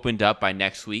opened up by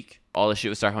next week, all the shit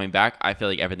would start coming back, I feel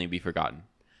like everything would be forgotten.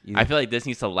 I feel like this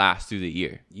needs to last through the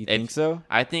year. You think so?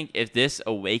 I think if this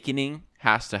awakening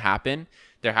has to happen,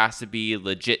 there has to be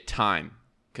legit time.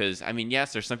 Because, I mean,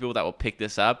 yes, there's some people that will pick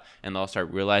this up and they'll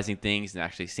start realizing things and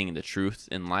actually seeing the truth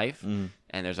in life. And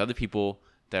there's other people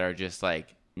that are just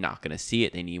like, not going to see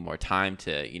it. They need more time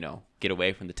to, get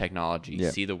away from the technology,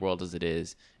 see the world as it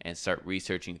is, and start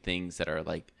researching things that are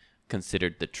like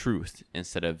considered the truth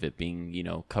instead of it being,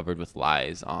 covered with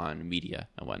lies on media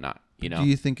and whatnot. Do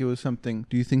you think it was something?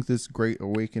 Do you think this great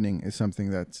awakening is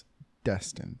something that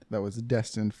was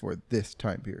destined for this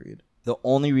time period? The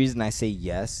only reason I say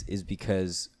yes is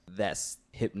because that's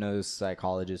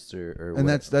hypnopsychologist or and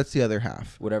that's the other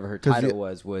half. Whatever her title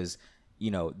was.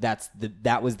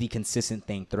 That was the consistent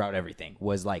thing throughout everything,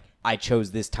 was like, I chose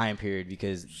this time period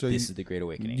because this is the Great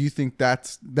Awakening. Do you think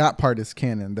that part is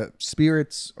canon, that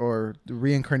spirits or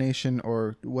reincarnation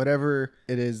or whatever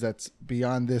it is that's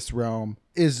beyond this realm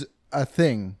is a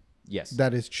thing? Yes.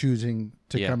 That is choosing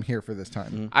to come here for this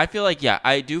time. Mm-hmm. I feel like,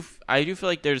 I do feel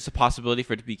like there's a possibility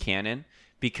for it to be canon,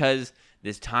 because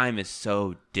this time is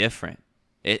so different.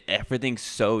 Everything's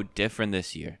so different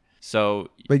this year. So,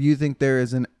 but you think there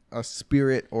is a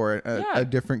spirit or a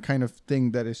different kind of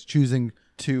thing that is choosing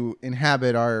to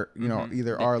inhabit our,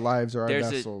 either our lives or our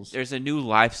vessels? There's a new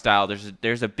lifestyle.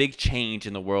 There's a big change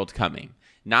in the world coming.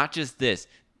 Not just this.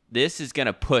 This is going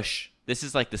to push. This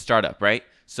is like the startup, right?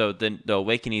 So the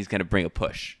awakening is going to bring a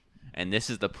push. And this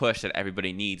is the push that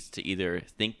everybody needs to either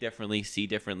think differently, see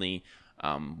differently.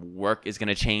 Work is going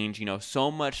to change.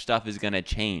 So much stuff is going to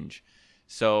change.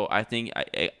 So I think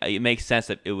it makes sense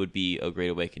that it would be a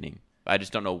great awakening. I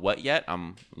just don't know what yet.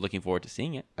 I'm looking forward to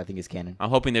seeing it. I think it's canon. I'm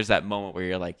hoping there's that moment where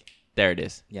you're like, there it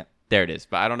is. Yeah. There it is.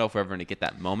 But I don't know if we're ever going to get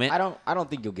that moment. I don't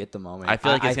think you'll get the moment. I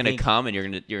feel like it's going to come, and you're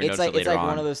going to notice it later on. It's like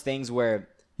one of those things where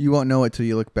you won't know it till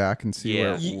you look back and see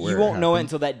where you won't know it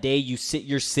until that day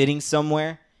you're sitting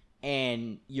somewhere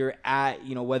and you're at,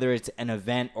 whether it's an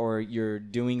event or you're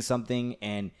doing something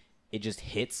and it just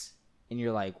hits. And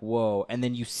you're like, whoa. And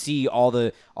then you see all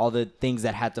the things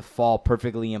that had to fall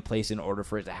perfectly in place in order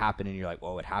for it to happen. And you're like,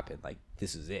 whoa, it happened. Like,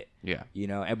 this is it. Yeah.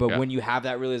 But when you have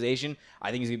that realization,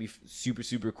 I think it's going to be super,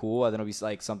 super cool. I think it'll be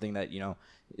like something that,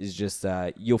 is just,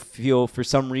 you'll feel, for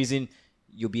some reason,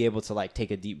 you'll be able to like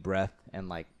take a deep breath and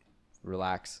like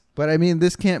relax. But I mean,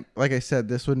 this can't, like I said,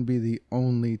 this wouldn't be the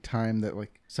only time that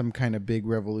like some kind of big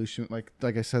revolution, like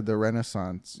I said, the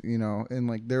Renaissance, and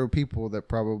like there were people that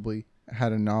probably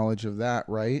had a knowledge of that,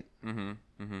 right?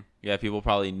 Yeah, people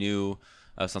probably knew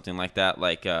of something like that,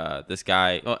 like this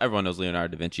guy. Well, everyone knows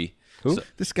Leonardo da Vinci. Who? So,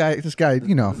 this guy, this guy,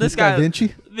 Da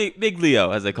Vinci. Big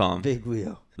Leo, as they call him. Big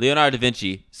Leo. Leonardo da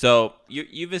Vinci. So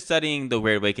you've been studying the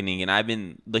Great Awakening, and I've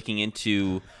been looking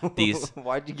into these.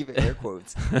 Why'd you give it air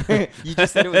quotes? You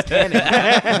just said it was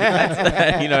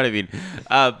canon. You know what I mean?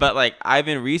 But like, I've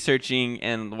been researching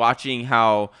and watching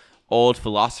how old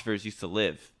philosophers used to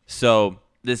live. So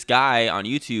this guy on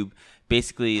YouTube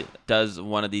basically does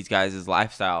one of these guys'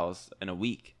 lifestyles in a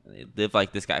week. They live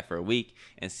like this guy for a week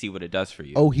and see what it does for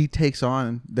you. Oh, he takes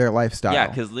on their lifestyle. Yeah,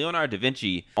 because Leonardo da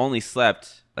Vinci only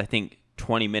slept, I think,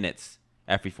 20 minutes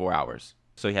every 4 hours.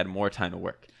 So he had more time to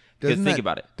work. Because think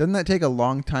about it. Doesn't that take a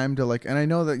long time to like? And I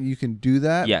know that you can do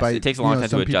that. Yes, it takes a long time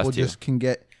to adjust to. Some people just can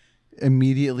get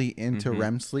immediately into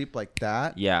REM sleep like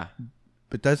that. Yeah.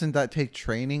 But doesn't that take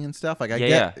training and stuff? Like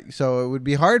so it would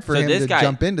be hard for him to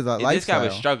jump into that lifestyle. This guy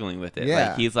was struggling with it. Yeah.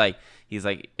 Like he's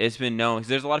like it's been known because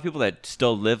there's a lot of people that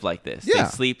still live like this. Yeah. They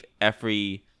sleep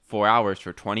every 4 hours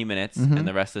for 20 minutes, and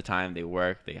the rest of the time they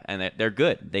work. They're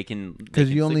good. They can because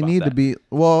you only need to be.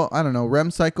 Well, I don't know. REM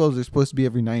cycles are supposed to be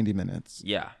every 90 minutes.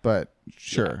 Yeah. But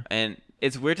sure. Yeah. And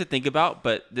it's weird to think about,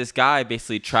 but this guy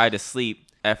basically tried to sleep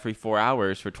every 4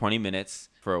 hours for 20 minutes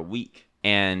for a week,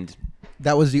 and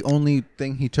that was the only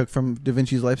thing he took from Da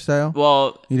Vinci's lifestyle.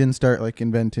 Well, he didn't start like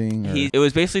inventing. It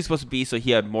was basically supposed to be so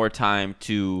he had more time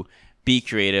to be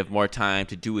creative, more time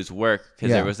to do his work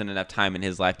because there wasn't enough time in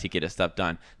his life to get his stuff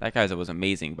done. That guy was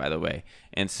amazing, by the way.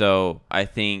 And so I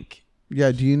think.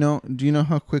 Yeah. Do you know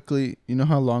how quickly? You know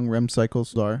how long REM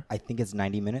cycles are? I think it's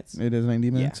 90 minutes. It is 90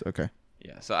 minutes. Yeah. Okay.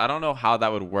 Yeah. So I don't know how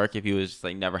that would work if he was just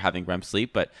like never having REM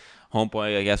sleep, but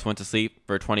homeboy, I guess, went to sleep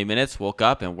for 20 minutes, woke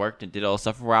up and worked and did all the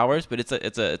stuff for 4 hours. But it's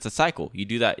a cycle. You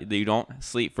do that. You don't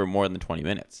sleep for more than 20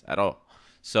 minutes at all.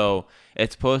 So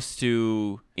it's supposed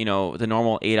to, the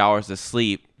normal 8 hours of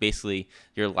sleep, basically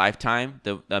your lifetime,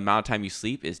 the amount of time you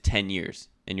sleep is 10 years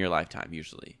in your lifetime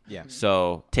usually. Yeah.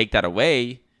 So take that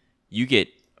away, you get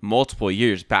multiple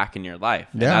years back in your life.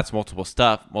 And yeah. That's multiple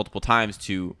stuff, multiple times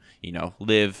to,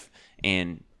 live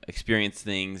and experience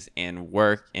things and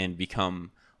work and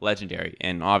become legendary.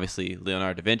 And obviously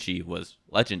Leonardo da Vinci was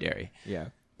legendary. Yeah.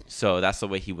 So that's the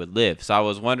way he would live. So I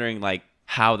was wondering like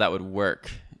how that would work.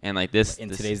 And like this in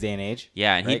today's day and age.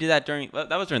 Yeah, and he did that during the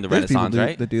There's Renaissance,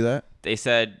 right? That do that. They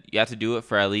said you have to do it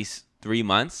for at least 3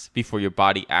 months before your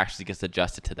body actually gets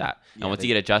adjusted to that. And once you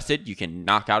get adjusted, you can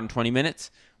knock out in 20 minutes,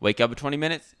 wake up in 20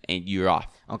 minutes, and you're off.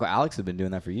 Uncle Alex has been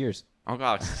doing that for years. Uncle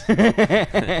Alex,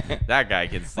 that guy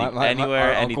can sleep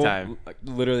anywhere, anytime.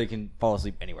 Literally can fall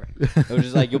asleep anywhere. It was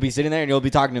just like you'll be sitting there and you'll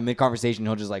be talking to him mid conversation,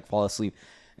 he'll just like fall asleep.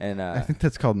 And I think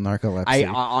that's called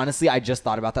narcolepsy. Honestly, I just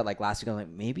thought about that like last week. I'm like,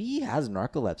 maybe he has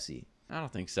narcolepsy. I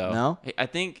don't think so. No? I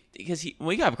think because when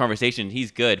we have a conversation,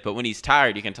 he's good. But when he's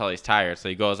tired, you can tell he's tired. So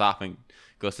he goes off and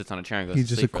sits on a chair and goes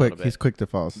to sleep for a little bit. He's quick to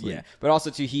fall asleep. Yeah. But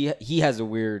also, too, he has a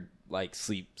weird like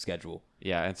sleep schedule.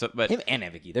 Yeah. And so, but him and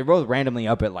Vicky, they're both randomly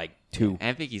up at like 2.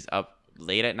 And Vicky's up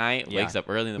late at night, wakes up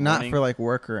early in the morning. Not for like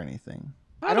work or anything.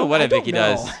 I don't know what Vicky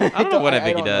does. I don't know what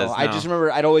Vicky does. I just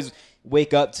remember I'd always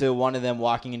wake up to one of them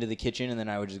walking into the kitchen, and then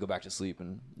I would just go back to sleep,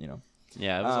 and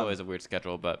Yeah, it was always a weird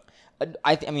schedule, but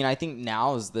I think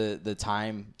now is the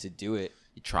time to do it.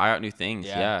 You try out new things.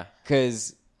 Yeah.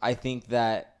 Because I think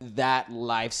that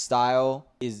lifestyle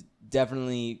is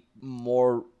definitely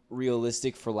more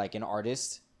realistic for like an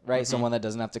artist, right? Someone that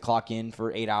doesn't have to clock in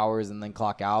for 8 hours and then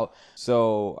clock out.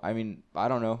 So, I mean, I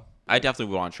don't know. I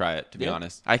definitely would want to try it, to be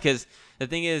honest. Because the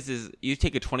thing is you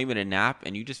take a 20-minute nap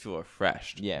and you just feel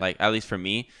refreshed. Yeah. Like, at least for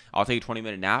me, I'll take a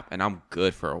 20-minute nap and I'm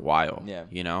good for a while. Yeah.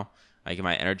 I get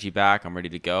my energy back. I'm ready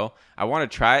to go. I want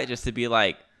to try it just to be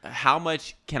like, how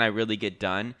much can I really get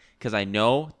done? Because I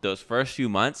know those first few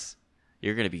months,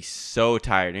 you're going to be so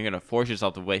tired. You're going to force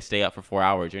yourself to stay up for 4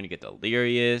 hours. You're going to get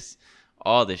delirious,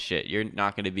 all this shit. You're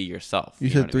not going to be yourself. You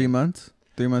said 3 months?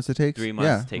 3 months it takes? 3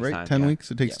 months takes right? time. 10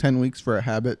 weeks? It takes 10 weeks for a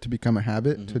habit to become a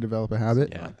habit, to develop a habit.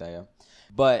 Something like that, yeah.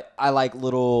 But I like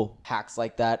little hacks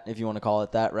like that, if you want to call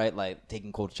it that, right? Like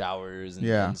taking cold showers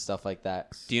and stuff like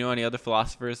that. Do you know any other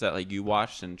philosophers that like you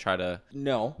watched and try to?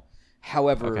 No.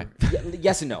 However,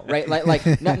 yes and no, right?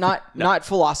 Like not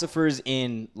philosophers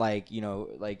in like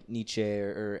like Nietzsche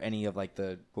or any of like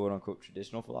the quote unquote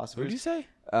traditional philosophers. What did you say?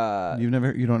 You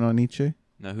don't know Nietzsche?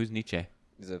 No, who's Nietzsche?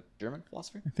 Is a German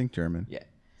philosopher? I think German. Yeah.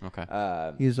 Okay.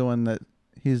 He's the one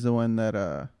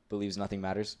that believes nothing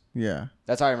matters. Yeah.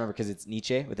 That's how I remember, because it's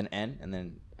Nietzsche with an N, and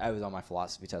then I was on my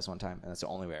philosophy test one time, and that's the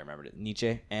only way I remembered it.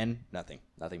 Nietzsche, N, nothing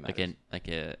matters. Like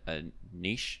a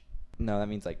niche. No, that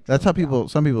means like. That's how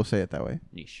some people say it that way.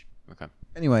 Niche. Okay.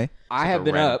 Anyway, I have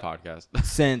been up podcast.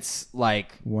 since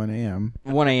like 1 a.m.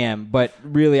 1 a.m. But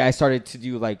really, I started to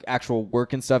do like actual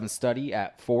work and stuff and study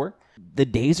at 4. The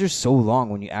days are so long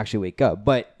when you actually wake up,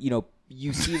 but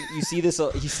you see this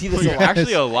Well, a you're lot.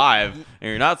 actually alive and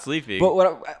you're not sleeping.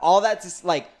 But all that's just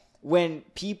like when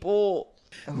people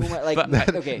Who am I, like,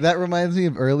 But- okay. That reminds me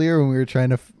of earlier when we were trying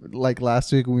to, like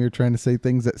last week when we were trying to say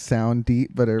things that sound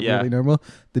deep but are Yeah. really normal.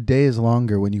 The day is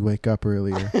longer when you wake up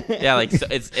earlier. Yeah, like so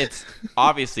it's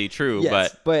obviously true,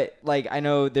 Yes, but like I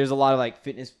know there's a lot of like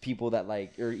fitness people that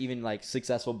like, or even like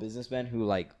successful businessmen who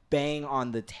like bang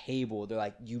on the table. They're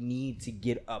like, you need to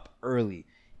get up early.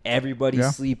 Everybody's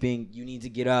Yeah. sleeping. You need to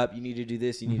get up. You need to do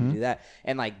this. You need to do that.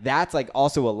 And like that's like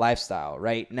also a lifestyle,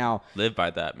 right? Now, live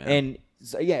by that, man. and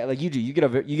so, yeah, like you do. You get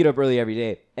up early every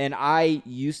day. And I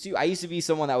used to be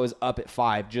someone that was up at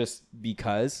 5 just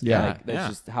because. Yeah. Like, that's Yeah.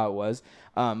 just how it was.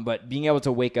 But being able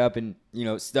to wake up and,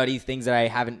 study things that I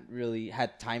haven't really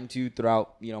had time to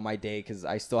throughout, my day, because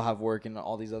I still have work and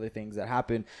all these other things that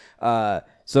happen.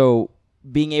 So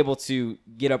being able to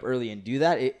get up early and do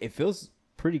that, it feels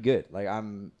pretty good. Like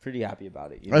I'm pretty happy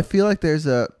about it. I feel like there's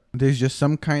just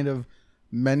some kind of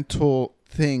mental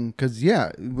thing because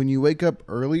when you waking up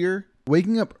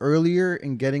earlier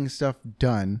and getting stuff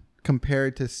done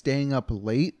compared to staying up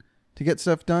late to get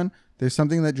stuff done, there's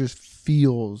something that just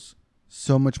feels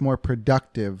so much more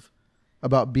productive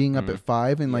about being up at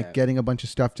 5 and like getting a bunch of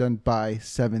stuff done by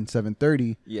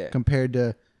 7:30 Yeah. compared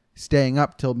to staying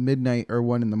up till midnight or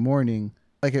 1 a.m.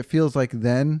 Like it feels like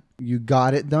then you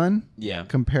got it done Yeah.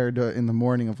 compared to in the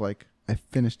morning of like I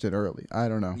finished it early. I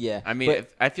don't know. Yeah. I mean,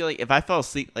 I feel like if I fell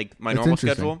asleep, like my That's normal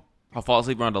interesting. schedule, I'll fall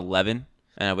asleep around 11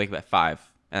 and I wake up at 5.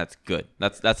 And that's good.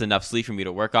 That's enough sleep for me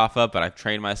to work off of. But I've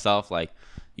trained myself like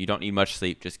you don't need much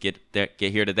sleep. Just get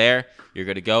here to there. You're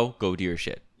good to go. Go do your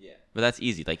shit. Yeah. But that's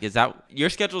easy. Like, is that your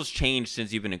schedule's changed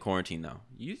since you've been in quarantine though?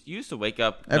 You used to wake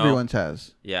up. no. Everyone's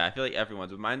has. Yeah, I feel like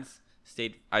everyone's. But mine's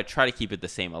stayed. I try to keep it the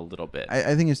same a little bit.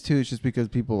 I think it's just because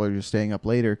people are just staying up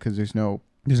later because there's not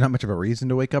much of a reason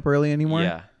to wake up early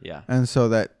anymore. Yeah. And so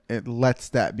that it lets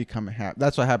that become a habit.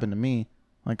 That's what happened to me.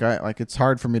 Like it's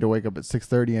hard for me to wake up at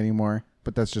 6:30 anymore,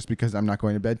 but that's just because I'm not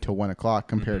going to bed till 1 o'clock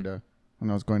compared to when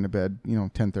I was going to bed,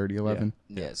 10:30, 11.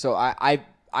 Yeah. So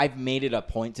I've made it a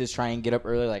point to try and get up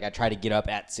early. Like I try to get up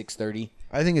at 6:30.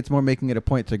 I think it's more making it a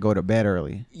point to go to bed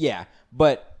early. Yeah,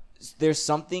 but there's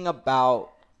something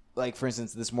about, like, for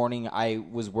instance, this morning I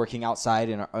was working outside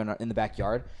in the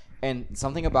backyard, and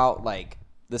something about like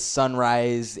the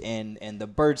sunrise and the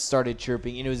birds started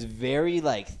chirping, and it was very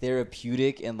like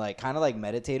therapeutic and like kind of like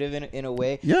meditative in a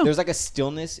way. Yeah. There's like a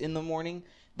stillness in the morning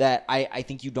that I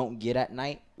think you don't get at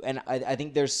night. And I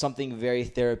think there's something very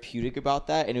therapeutic about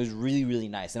that. And it was really, really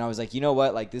nice. And I was like, you know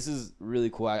what? Like, this is really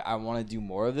cool. I want to do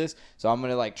more of this. So I'm going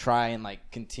to like try and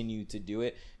like continue to do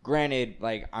it. Granted,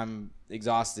 like I'm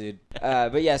exhausted.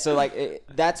 But yeah, so like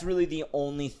that's really the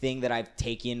only thing that I've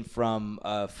taken from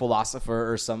a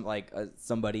philosopher or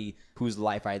somebody whose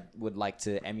life I would like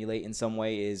to emulate in some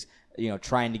way is,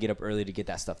 trying to get up early to get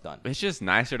that stuff done. It's just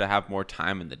nicer to have more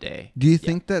time in the day. Do you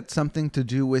think that's something to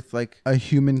do with like a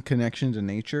human connection to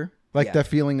nature? Like Yeah. the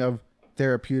feeling of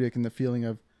therapeutic and the feeling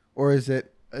of, or is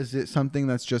it something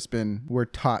that's just been, we're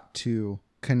taught to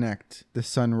connect the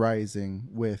sun rising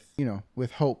with,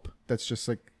 with hope. That's just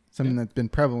like something that's been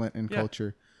prevalent in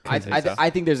culture. I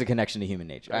think there's a connection to human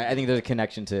nature. I think there's a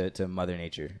connection to Mother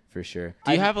Nature for sure.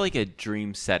 Do you have like a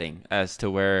dream setting as to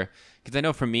where, because I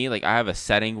know for me, like I have a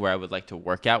setting where I would like to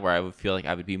work at, where I would feel like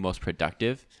I would be most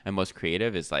productive and most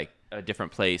creative is like a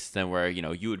different place than where,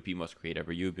 you would be most creative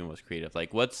or you would be most creative.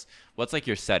 Like what's like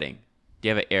your setting? Do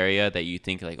you have an area that you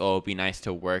think like, oh, it'd be nice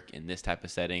to work in this type of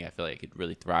setting? I feel like I could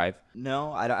really thrive.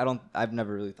 No, I don't. I've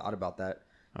never really thought about that.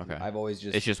 Okay. I've always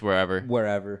It's just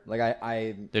wherever. Like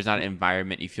I There's not an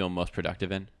environment you feel most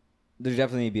productive in. There's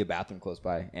definitely need to be a bathroom close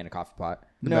by and a coffee pot.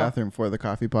 The bathroom for the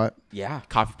coffee pot. Yeah.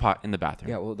 Coffee pot in the bathroom.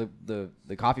 Yeah. Well,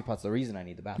 the coffee pot's the reason I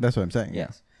need the bathroom. That's what I'm saying.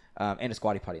 Yes. And a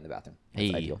squatty potty in the bathroom.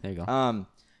 That's Hey, ideal. there you go.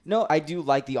 No, I do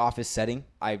like the office setting.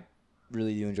 I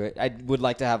really do enjoy it. I would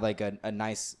like to have like a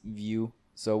nice view.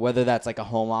 So whether that's like a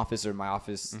home office or my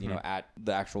office, at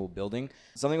the actual building,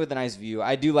 something with a nice view.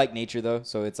 I do like nature though.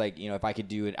 So it's like, if I could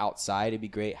do it outside, it'd be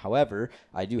great. However,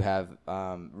 I do have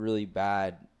really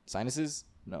bad sinuses.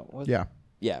 No. What? Yeah.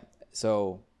 Yeah.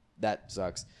 So that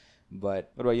sucks.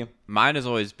 But what about you? Mine has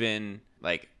always been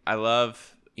like I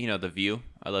love the view.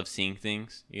 I love seeing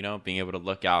things, being able to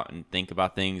look out and think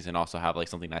about things and also have like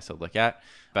something nice to look at.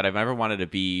 But I've never wanted to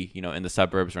be in the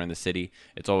suburbs or in the city.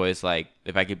 It's always like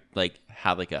if I could like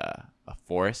have like a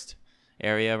forest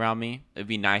area around me, it'd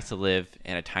be nice to live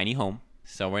in a tiny home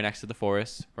somewhere next to the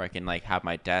forest where I can like have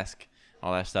my desk,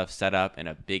 all that stuff set up and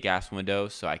a big ass window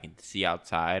so I can see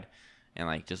outside and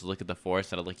like just look at the forest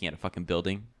instead of looking at a fucking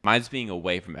building. Mine's being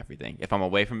away from everything. If I'm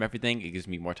away from everything, it gives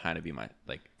me more time to be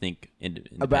think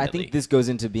independently. But I think this goes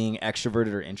into being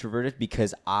extroverted or introverted,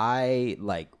 because I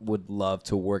like would love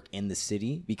to work in the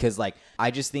city, because like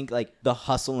I just think like the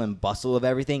hustle and bustle of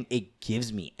everything, it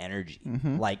gives me energy.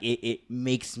 Like it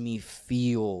makes me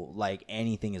feel like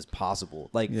anything is possible.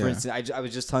 Like for instance, I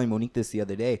was just telling Monique this the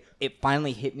other day. It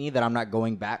finally hit me that I'm not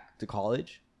going back to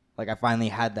college. Like I finally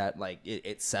had that, like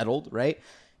it settled, right?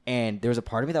 And there was a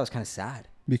part of me that was kind of sad,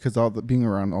 because being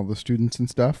around all the students and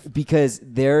stuff. because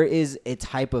there is a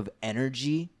type of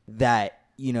energy that,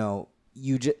 you know,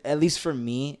 at least for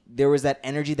me, there was that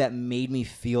energy that made me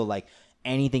feel like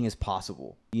anything is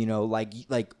possible. You know, like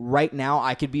right now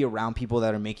I could be around people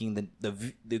that are making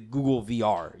the Google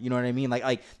VR. You know what I mean?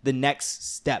 Like the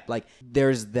next step. Like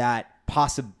there's that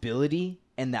possibility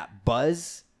and that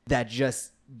buzz that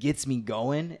just gets me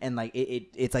going, and like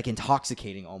it's like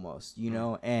intoxicating almost, you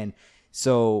know. And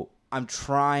so I'm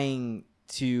trying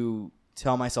to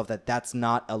tell myself that that's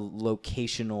not a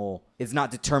locational, it's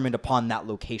not determined upon that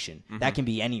location. That can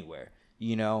be anywhere,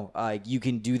 you know. You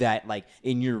can do that like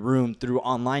in your room through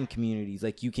online communities.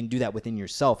 Like you can do that within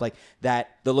yourself. Like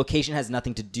that the location has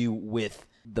nothing to do with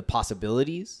the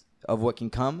possibilities of what can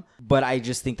come. But I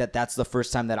just think that that's the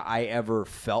first time that I ever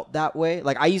felt that way.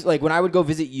 Like when I would go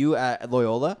visit you at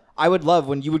Loyola, I would love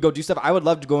when you would go do stuff. I would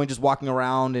love to go and just walking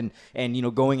around and you know,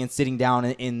 going and sitting down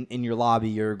in your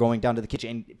lobby or going down to the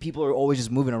kitchen, and people are always just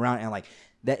moving around, and like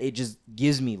that, it just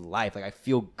gives me life. Like I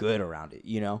feel good around it,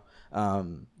 you know. I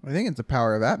think it's the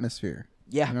power of atmosphere.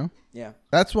 Yeah. You know? Yeah.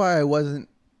 That's why I wasn't,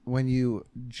 when you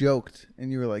joked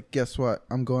and you were like, guess what?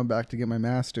 I'm going back to get my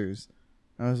master's.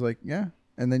 I was like, yeah.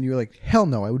 And then you were like, hell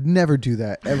no, I would never do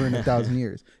that ever in 1,000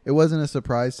 years. It wasn't a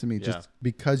surprise to me, just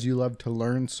because you love to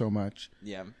learn so much.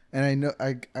 Yeah. And I know,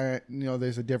 I you know,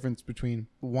 there's a difference between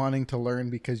wanting to learn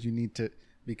because you need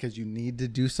to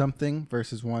do something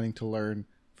versus wanting to learn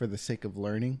for the sake of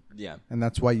learning. Yeah. And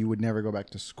that's why you would never go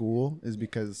back to school, is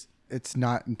because it's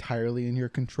not entirely in your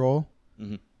control,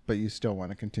 but you still want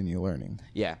to continue learning.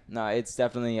 Yeah. No, it's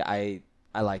definitely, I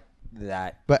like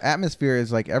that. But atmosphere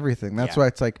is like everything. That's why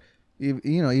it's like,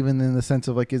 you know, even in the sense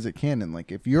of like, is it canon?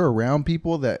 Like if you're around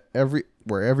people that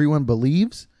where everyone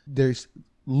believes, there's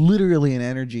literally an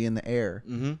energy in the air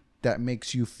that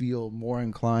makes you feel more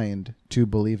inclined to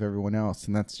believe everyone else.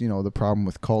 And that's, you know, the problem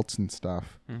with cults and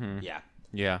stuff.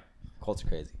 Yeah. Cults are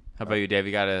crazy. How about you, Dave?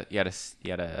 You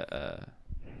had a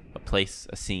place,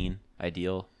 a scene,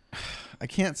 ideal? I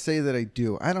can't say that I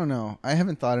do. I don't know. I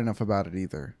haven't thought enough about it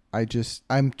either.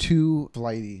 I'm too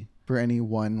flighty for any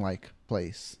one like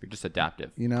place. You're just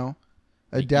adaptive. You know?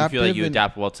 You feel like you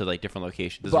adapt well to like different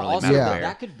locations. Doesn't really matter where.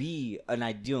 That could be an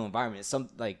ideal environment.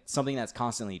 Something that's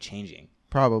constantly changing.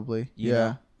 Probably. You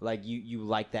know? Like you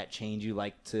like that change. You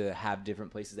like to have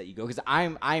different places that you go. Because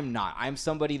I'm not. I'm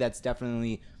somebody that's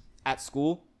definitely at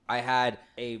school. I had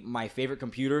my favorite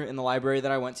computer in the library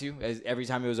that I went to. Every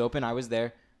time it was open, I was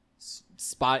there.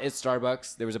 Spot at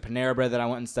Starbucks. There was a Panera Bread that I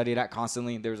went and studied at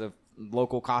constantly. There was a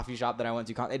local coffee shop that I went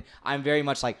to. I'm very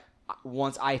much like,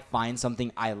 once I find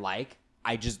something I like,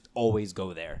 I just always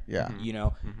go there. Yeah. You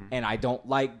know, and I don't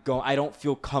I don't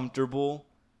feel comfortable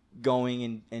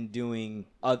going and doing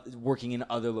working in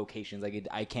other locations. Like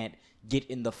I can't get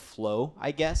in the flow,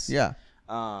 I guess. Yeah.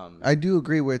 I do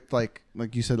agree with like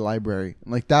you said, library.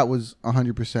 Like that was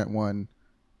 100% one.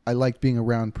 I like being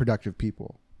around productive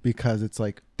people because it's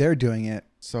like they're doing it,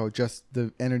 so just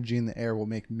the energy in the air will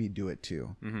make me do it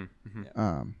too.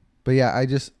 But yeah,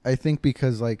 I think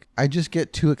because like I just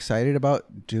get too excited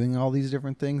about doing all these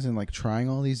different things and like trying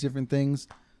all these different things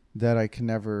that I can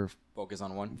never focus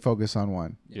on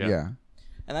one. Yeah.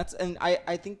 And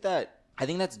I think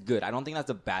that's good. I don't think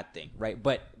that's a bad thing, right?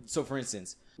 But so for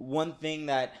instance, one thing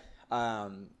that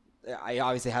I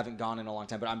obviously haven't gone in a long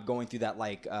time, but I'm going through that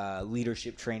like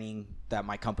leadership training that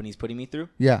my company's putting me through.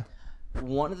 Yeah.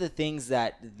 One of the things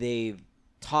that they've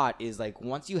taught is like,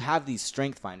 once you have these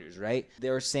strength finders, right?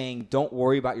 They're saying don't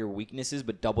worry about your weaknesses,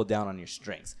 but double down on your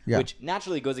strengths, which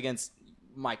naturally goes against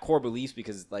my core beliefs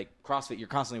because like CrossFit, you're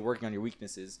constantly working on your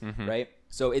weaknesses, right?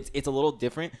 So it's a little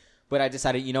different. But I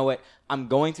decided, you know what? I'm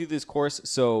going through this course,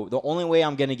 so the only way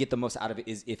I'm going to get the most out of it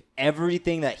is if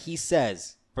everything that he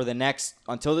says for the next,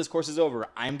 until this course is over,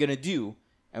 I'm going to do,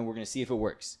 and we're going to see if it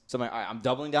works. So I'm like, all right, I'm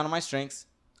doubling down on my strengths.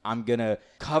 I'm going to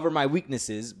cover my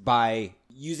weaknesses by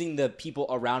using the people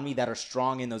around me that are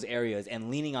strong in those areas and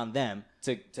leaning on them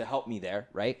to help me there,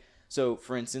 right? So,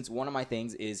 for instance, one of my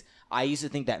things is I used to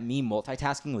think that me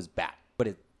multitasking was bad,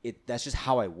 but that's just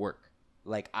how I work.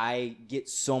 Like, I get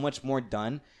so much more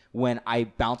done when I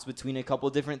bounce between a couple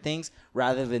of different things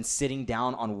rather than sitting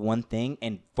down on one thing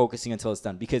and focusing until it's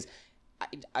done. Because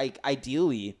I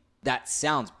ideally, that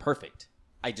sounds perfect.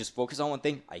 I just focus on one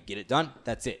thing, I get it done,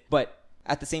 that's it. But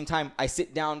at the same time, I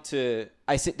sit down to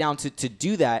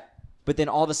do that, but then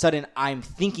all of a sudden I'm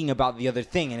thinking about the other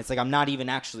thing, and it's like I'm not even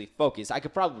actually focused. I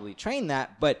could probably train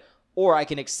that, or I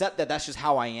can accept that that's just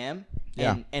how I am.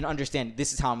 And understand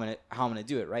this is how I'm gonna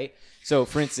do it, right? So,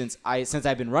 for instance, since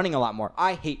I've been running a lot more,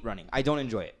 I hate running. I don't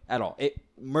enjoy it at all. It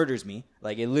murders me.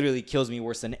 Like, it literally kills me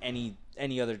worse than any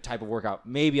other type of workout,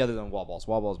 maybe other than wall balls.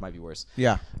 Wall balls might be worse.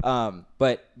 Yeah.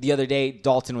 But the other day,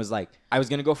 Dalton was like, I was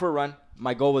gonna go for a run.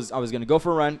 My goal was I was gonna go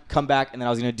for a run, come back, and then I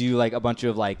was gonna do like a bunch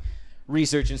of like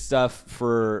research and stuff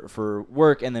for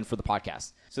work and then for the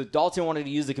podcast. So Dalton wanted to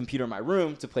use the computer in my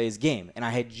room to play his game, and I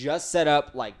had just set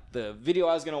up like the video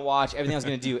I was gonna watch, everything I was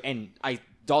gonna do, and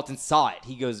Dalton saw it.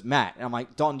 He goes, Matt, and I'm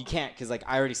like, Dalton, you can't, because like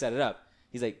I already set it up.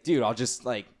 He's like, dude, I'll just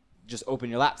open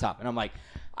your laptop, and I'm like,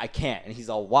 I can't, and he's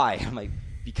all, why? I'm like,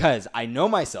 because I know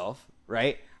myself,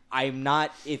 right? I'm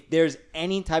not, if there's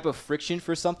any type of friction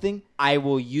for something, I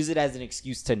will use it as an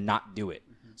excuse to not do it.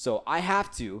 So I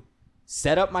have to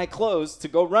set up my clothes to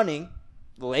go running,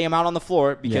 lay them out on the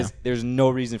floor, because there's no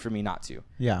reason for me not to.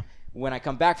 Yeah. When I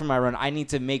come back from my run, I need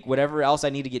to make whatever else I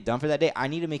need to get done for that day. I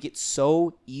need to make it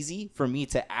so easy for me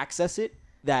to access it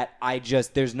that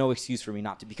there's no excuse for me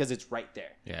not to, because it's right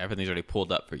there. Yeah, everything's already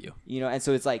pulled up for you. You know, and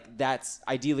so it's like, that's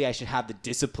ideally I should have the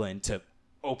discipline to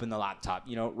open the laptop,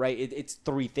 you know, right? It's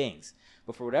three things.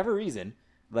 But for whatever reason,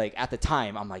 like at the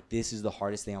time, I'm like, this is the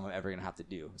hardest thing I'm ever going to have to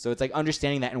do. So it's like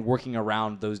understanding that and working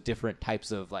around those different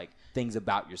types of like things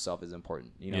about yourself is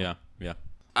important, you know? Yeah.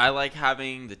 I like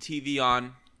having the TV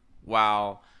on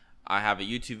while I have a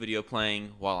YouTube video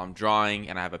playing, while I'm drawing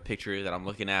and I have a picture that I'm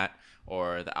looking at,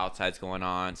 or the outside's going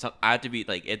on. So I have to be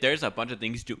like, if there's a bunch of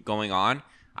things going on,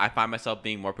 I find myself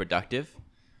being more productive.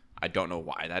 I don't know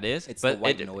why that is. It's but the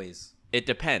white noise. It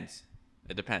depends.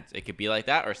 It could be like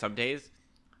that, or some days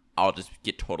I'll just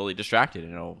get totally distracted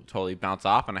and it'll totally bounce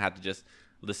off, and I have to just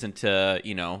listen to,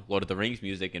 Lord of the Rings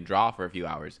music and draw for a few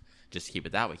hours. Just keep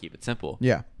it that way. Keep it simple.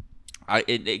 Yeah.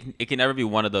 It can never be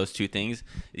one of those two things.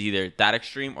 It's either that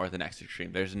extreme or the next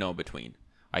extreme. There's no between.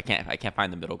 I can't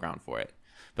find the middle ground for it.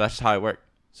 But that's just how I work.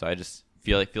 So I just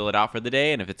feel it out for the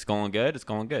day, and if it's going good, it's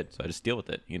going good. So I just deal with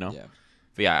it, Yeah.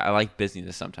 But yeah, I like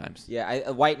busyness sometimes. Yeah,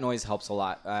 white noise helps a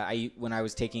lot. When I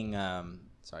was taking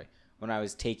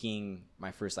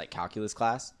my first like calculus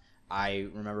class, I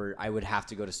remember I would have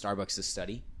to go to Starbucks to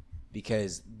study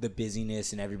because the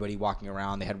busyness and everybody walking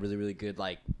around, they had really, really good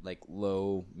like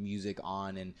low music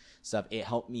on and stuff. It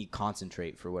helped me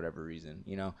concentrate for whatever reason,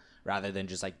 rather than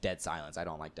just like dead silence. I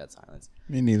don't like dead silence.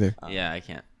 Me neither. Yeah, I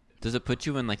can't. Does it put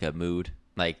you in like a mood?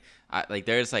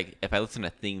 There's like, if I listen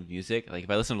to themed music, like if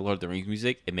I listen to Lord of the Rings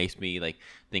music, it makes me like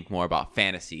think more about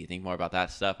fantasy, think more about that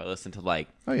stuff. I listen to like,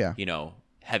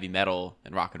 heavy metal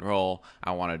and rock and roll.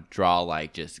 I want to draw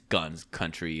like just guns,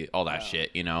 country, all that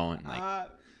shit, and like.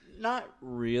 Not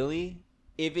really.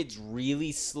 If it's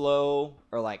really slow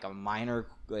or like a minor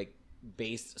like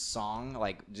based song,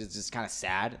 like just kind of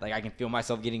sad, like I can feel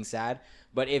myself getting sad.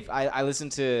 But if I listen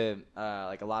to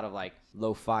like a lot of like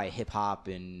lo-fi hip hop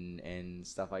and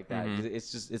stuff like that,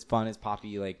 it's fun, it's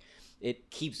poppy, like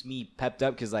it keeps me pepped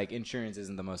up because like insurance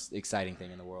isn't the most exciting thing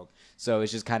in the world. So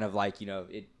it's just kind of like,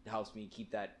 it helps me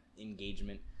keep that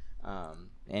engagement.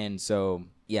 And so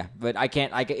yeah, but I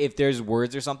can't, if there's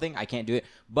words or something, I can't do it.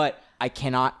 But I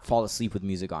cannot fall asleep with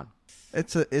music on.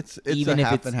 It's even a if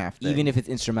half it's and half thing. even if it's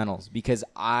instrumentals, because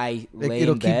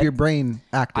It'll keep your brain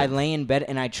active. I lay in bed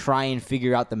and I try and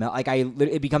figure out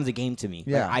it becomes a game to me.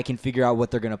 Yeah. Like, I can figure out what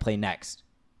they're gonna play next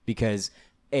because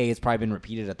A, it's probably been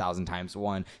repeated 1,000 times.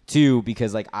 1, 2,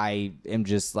 because like I am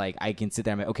just like I can sit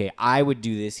there and be like, okay, I would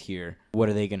do this here. What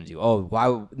are they gonna do? Oh,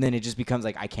 why? Then it just becomes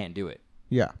like I can't do it.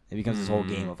 Yeah. It becomes this whole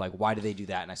game of like, why do they do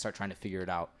that? And I start trying to figure it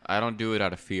out. I don't do it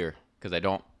out of fear because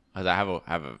I have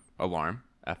a alarm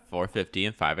at 4:50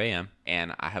 and 5 a.m.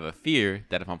 and I have a fear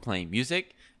that if I'm playing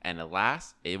music and it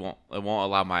lasts, it won't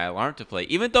allow my alarm to play,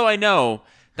 even though I know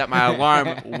that my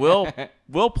alarm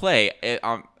will play.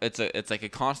 It's like a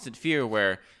constant fear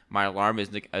where my alarm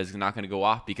is not going to go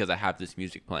off because I have this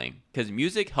music playing, because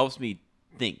music helps me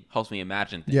think, helps me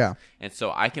imagine things. Yeah. And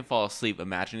so I can fall asleep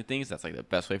imagining things. That's like the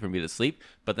best way for me to sleep.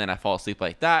 But then I fall asleep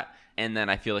like that, and then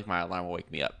I feel like my alarm will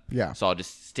wake me up. Yeah. So I'll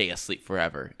just stay asleep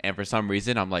forever. And for some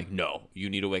reason, I'm like, no, you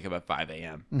need to wake up at 5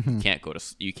 a.m.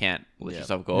 You can't let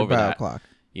yourself go over that. O'clock.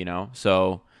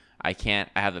 So I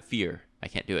have the fear. I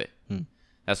can't do it.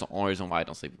 That's the only reason why I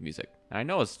don't sleep with music. And I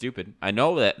know it's stupid. I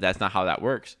know that that's not how that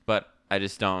works, but I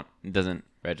just don't. It doesn't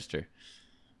register.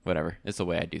 Whatever. It's the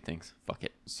way I do things. Fuck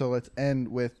it. So let's end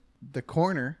with the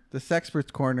corner, the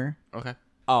Sexperts Corner. Okay.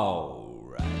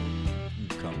 All right,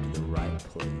 you've come to the right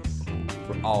place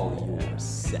for all your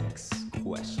sex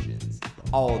questions,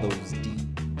 all those deep,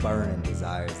 burning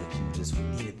desires that you just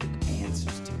needed the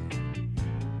answers to.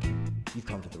 You've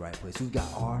come to the right place. We've got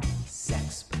our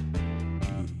sexpert.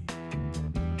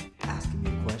 Ask him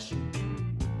your question.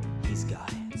 He's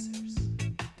got answers.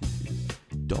 This is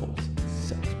Dolph's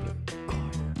Sexpert Corner.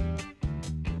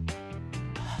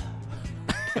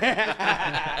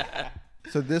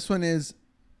 So this one is,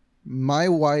 my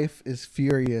wife is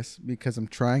furious because I'm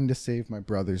trying to save my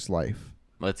brother's life.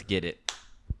 Let's get it.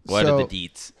 What are the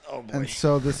deets? And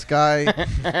so this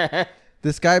guy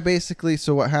basically,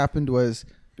 so what happened was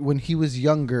when he was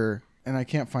younger, and I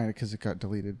can't find it because it got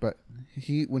deleted, but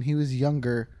when he was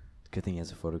younger, Good thing he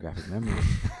has a photographic memory.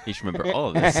 You should remember all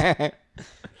of this.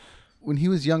 when he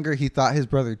was younger, he thought his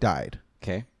brother died.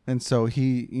 Okay. And so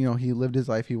he lived his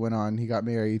life. He went on, he got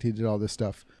married, he did all this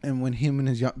stuff. And when him and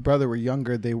his brother were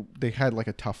younger, they had like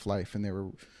a tough life and they were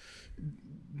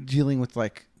dealing with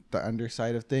like the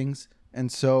underside of things.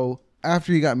 And so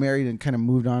after he got married and kind of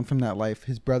moved on from that life,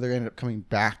 his brother ended up coming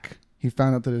back. He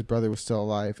found out that his brother was still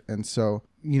alive. And so,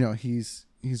 he's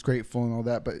grateful and all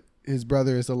that, but his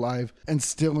brother is alive and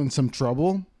still in some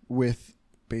trouble with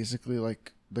basically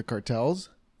like the cartels.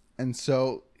 And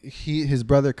so his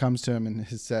brother comes to him and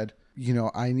has said,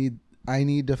 I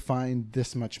need to find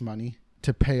this much money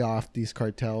to pay off these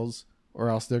cartels or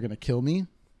else they're going to kill me.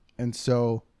 And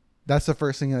so that's the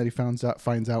first thing that he finds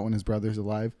out when his brother's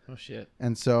alive. Oh shit.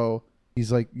 And so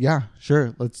he's like, yeah,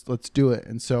 sure. Let's do it.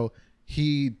 And so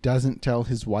he doesn't tell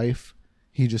his wife.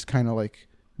 He just kind of like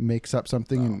makes up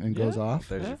something and goes off.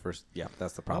 There's your first. Yeah,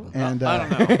 that's the problem. And I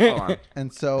don't know. Hold on.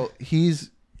 and so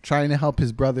he's trying to help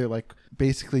his brother like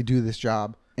basically do this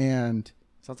job. And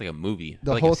Sounds like a movie.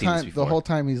 the whole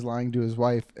time he's lying to his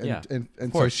wife, and Yeah, and so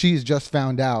course. she's just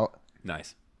found out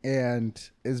Nice. and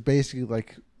is basically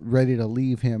like ready to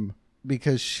leave him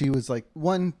because she was like,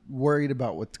 one, worried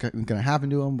about what's going to happen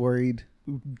to him, worried,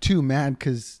 two, mad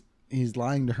because he's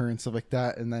lying to her and stuff like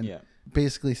that, and then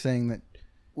basically saying that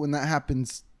when that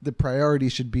happens, the priority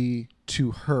should be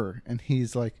to her, and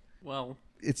he's like, Well,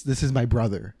 this is my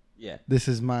brother. Yeah. This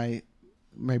is my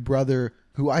brother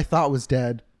who I thought was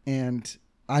dead, and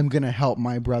I'm going to help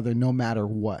my brother no matter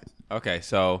what. okay.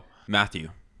 So Matthew,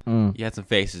 you had some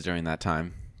faces during that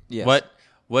time. Yes.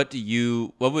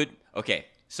 Okay.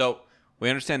 So we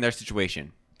understand their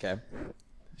situation. Okay.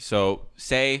 So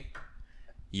say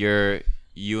you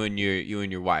and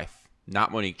your wife,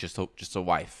 not Monique, just a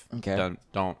wife. Okay.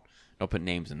 Don't put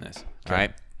names in this. All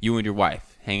right. You and your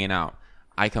wife hanging out.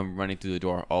 I come running through the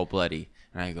door all bloody,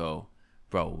 and I go,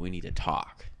 bro, we need to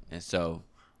talk. And so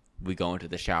we go into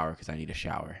the shower because I need a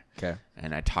shower. Okay.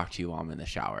 And I talk to you while I'm in the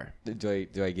shower. Do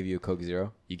I give you a Coke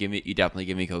Zero? You definitely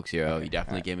give me Coke Zero. You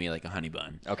definitely give me like a honey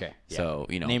bun. Okay. Yeah. So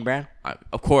Name brand?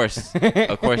 Of course,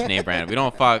 name brand. We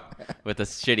don't fuck with the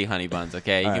shitty honey buns.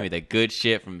 Okay, you give me the good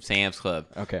shit from Sam's Club.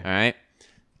 Okay. All right.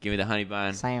 Give me the honey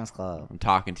bun. Sam's Club. I'm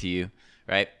talking to you,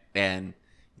 right? And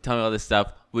tell me all this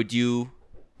stuff. Would you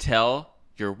tell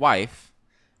your wife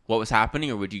what was happening,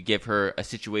 or would you give her a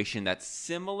situation that's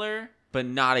similar but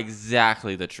not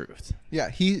exactly the truth? Yeah,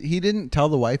 he didn't tell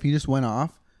the wife. He just went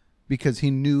off because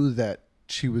he knew that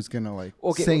she was gonna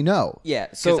say no. Yeah.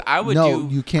 So Because I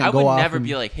would you can't I go would off never and-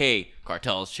 be like, "Hey,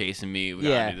 cartel's chasing me. We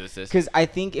gotta do this." Because I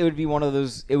think it would be one of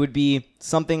those. It would be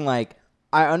something like,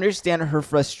 I understand her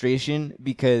frustration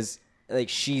because like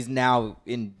she's now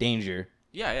in danger,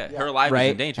 Yeah. Her life is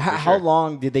right? in danger. How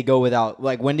long did they go without?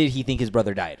 Like, when did he think his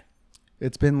brother died?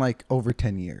 It's been like over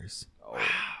 10 years.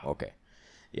 Okay.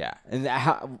 Yeah. And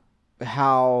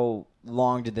how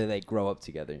long did they grow up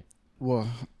together? Well,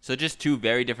 So just two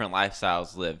very different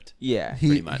lifestyles lived. Yeah.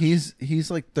 Pretty much.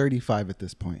 he's like 35 at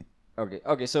this point.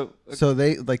 Okay. So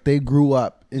they grew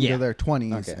up into Yeah. their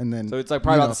 20s, okay. and then so it's like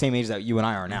probably about the same age that you and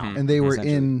I are now. Mm-hmm. and they were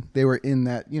essentially. in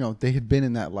that, they had been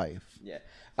in that life. Yeah.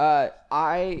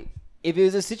 If it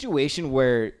was a situation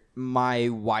where my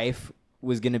wife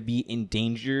was gonna be in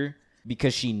danger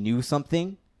because she knew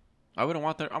something, I wouldn't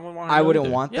want that. I wouldn't want. I wouldn't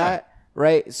want that,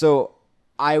 right? So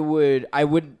I would.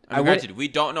 Granted, we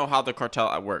don't know how the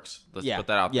cartel works. Let's put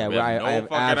that out there. We have I have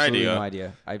fucking absolutely idea. no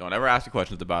idea. Don't ever ask me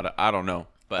questions about it. I don't know.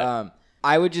 But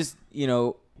I would just,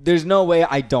 there's no way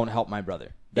I don't help my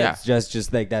brother. That's Yeah.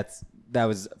 just like that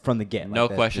was from the get. no Like,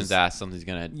 that's questions just- asked. Something's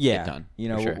gonna Yeah, get done.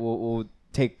 we'll, for sure. we'll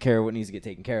take care of what needs to get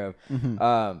taken care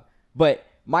of. But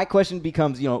my question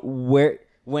becomes, where?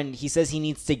 when he says he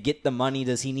needs to get the money,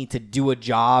 does he need to do a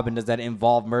job, and does that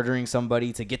involve murdering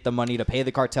somebody to get the money to pay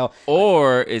the cartel?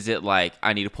 Or is it like,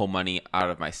 I need to pull money out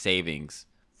of my savings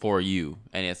for you,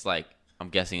 and it's like, I'm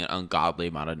guessing an ungodly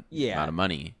amount of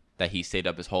money that he saved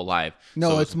up his whole life. No,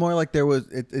 So it's more like there was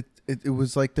it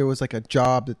was like there was like a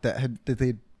job that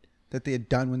they had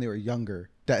done when they were younger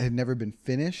that had never been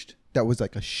finished. That was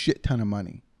like a shit ton of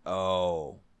money.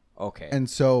 Oh, okay. And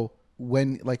so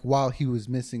while he was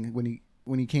missing,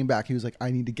 when he came back, he was like,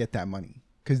 I need to get that money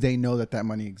because they know that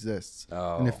money exists.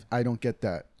 Oh. And if I don't get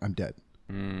that, I'm dead.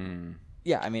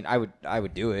 Yeah, I mean, I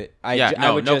would do it.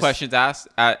 No questions asked.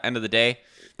 At end of the day,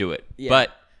 do it. Yeah.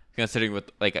 But considering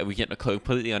we can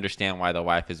completely understand why the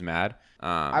wife is mad.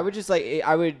 I would just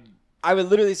I would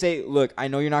literally say, look, I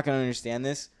know you're not going to understand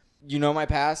this. You know my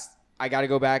past. I got to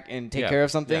go back and take care of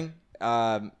something.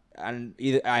 And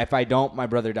if I don't, my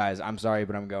brother dies. I'm sorry,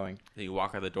 but I'm going. Then you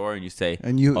walk out the door and you say,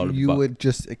 and you would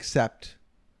just accept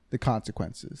the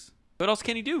consequences. what else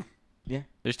can he do? Yeah.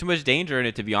 There's too much danger in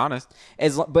it, to be honest.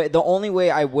 But the only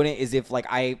way I wouldn't is if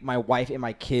my wife and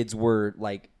my kids were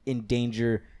like in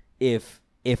danger if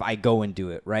I go and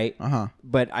do it, right?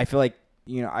 But I feel like,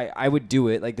 I would do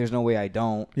it. Like, there's no way I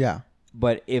don't. Yeah.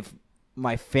 But if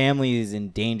my family is in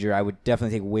danger, I would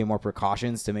definitely take way more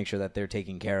precautions to make sure that they're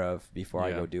taken care of before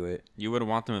I go do it. You wouldn't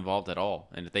want them involved at all.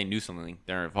 And if they knew something,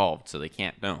 they're involved, so they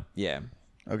can't know. Yeah.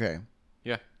 Okay.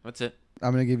 Yeah, that's it.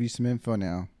 I'm going to give you some info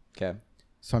now. Okay.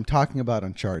 So I'm talking about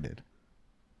Uncharted.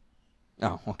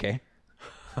 Oh, okay.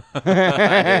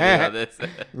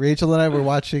 Rachel and I were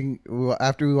watching,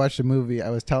 after we watched the movie,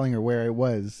 I was telling her where I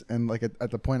was. And like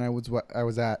at the point I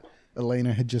was at,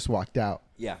 Elena had just walked out.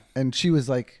 Yeah. And she was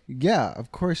like, yeah,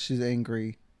 of course she's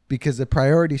angry because the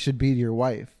priority should be to your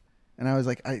wife. And I was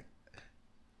like,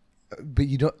 but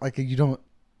you don't,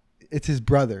 it's his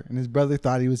brother. And his brother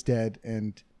thought he was dead.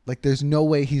 And like, there's no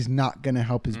way he's not going to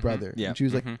help his brother. Yeah. And she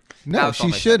was like, no,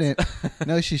 she shouldn't.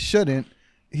 No, she shouldn't.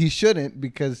 He shouldn't,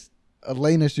 because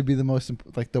Elena should be the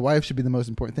wife should be the most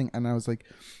important thing. And I was like,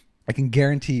 I can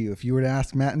guarantee you, if you were to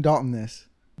ask Matt and Dalton this,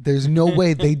 there's no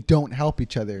way they don't help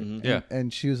each other.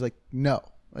 And she was like, no,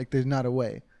 like there's not a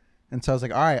way. And so I was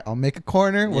like, all right, I'll make a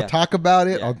corner. We'll talk about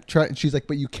it. I'll try. And she's like,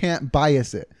 but you can't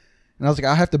bias it. And I was like,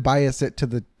 I'll have to bias it to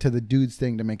the dude's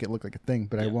thing to make it look like a thing,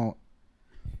 but I won't.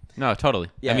 No, totally.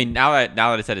 Yeah. I mean, now that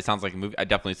I said it sounds like a movie, I've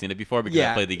definitely seen it before because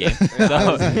I played the game.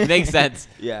 So it makes sense.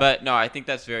 Yeah. But no, I think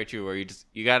that's very true, where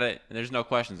you got to, and there's no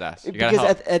questions asked. You Because gotta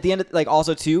help. at the end,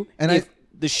 also too, and if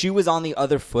the shoe was on the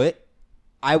other foot,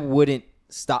 I wouldn't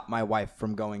stop my wife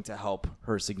from going to help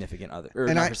her significant other,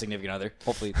 or not her significant other.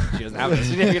 Hopefully, she doesn't have a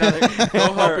significant other.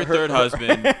 Go help your third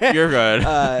husband. You're good.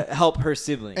 Help her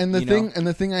sibling. And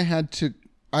the thing I had to,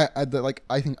 I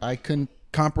think I couldn't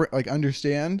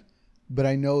understand, but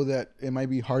I know that it might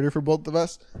be harder for both of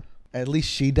us. At least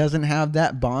she doesn't have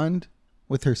that bond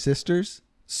with her sisters,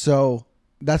 so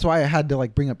that's why I had to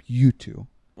bring up you two.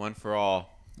 One for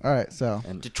all. All right, so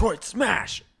And Detroit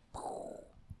smash.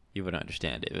 You wouldn't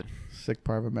understand, David. Sic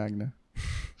Parva Magna,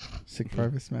 Sic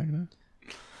Parvis Magna.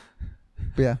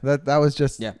 But yeah, that was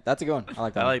just that's a good one. I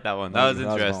like that. I like that one. That was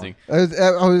interesting.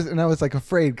 I was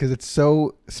afraid because it's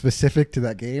so specific to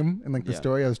that game and the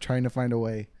story. I was trying to find a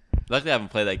way. Luckily, I haven't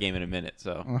played that game in a minute,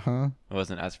 so it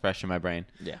wasn't as fresh in my brain.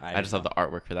 Yeah, I just love the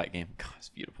artwork for that game. God, it's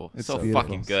beautiful. It's so beautiful.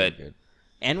 fucking good. So good.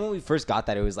 And when we first got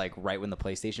that, it was right when the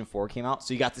PlayStation 4 came out,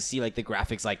 so you got to see the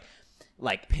graphics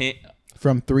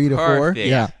From 3 to 4. Perfect.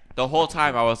 Yeah. The whole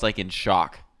time I was in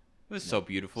shock. It was so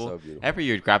beautiful. So beautiful. Every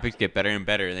year graphics get better and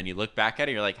better, and then you look back at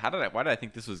it, you're like, why did I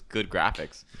think this was good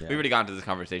graphics? Yeah. We've already gotten to this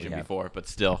conversation before, but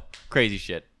still, crazy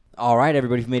shit. All right,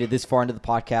 everybody who made it this far into the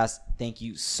podcast, thank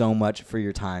you so much for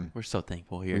your time. We're so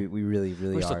thankful here. We really,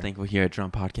 really We're are. so thankful here at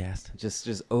Drum Podcast.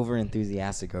 Just over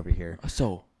enthusiastic over here.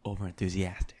 So over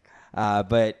enthusiastic.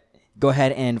 But go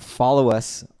ahead and follow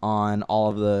us on all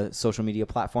of the social media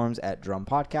platforms at Drum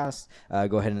Podcast.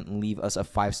 Go ahead and leave us a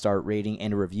 5-star rating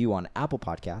and a review on Apple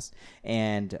Podcasts.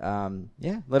 And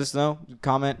let us know.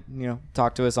 Comment.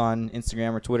 Talk to us on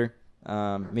Instagram or Twitter.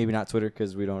 Maybe not Twitter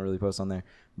because we don't really post on there.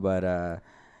 But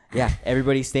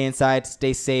everybody stay inside,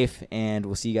 stay safe, and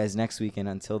we'll see you guys next week. And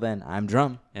until then, I'm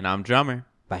Drum. And I'm Drummer.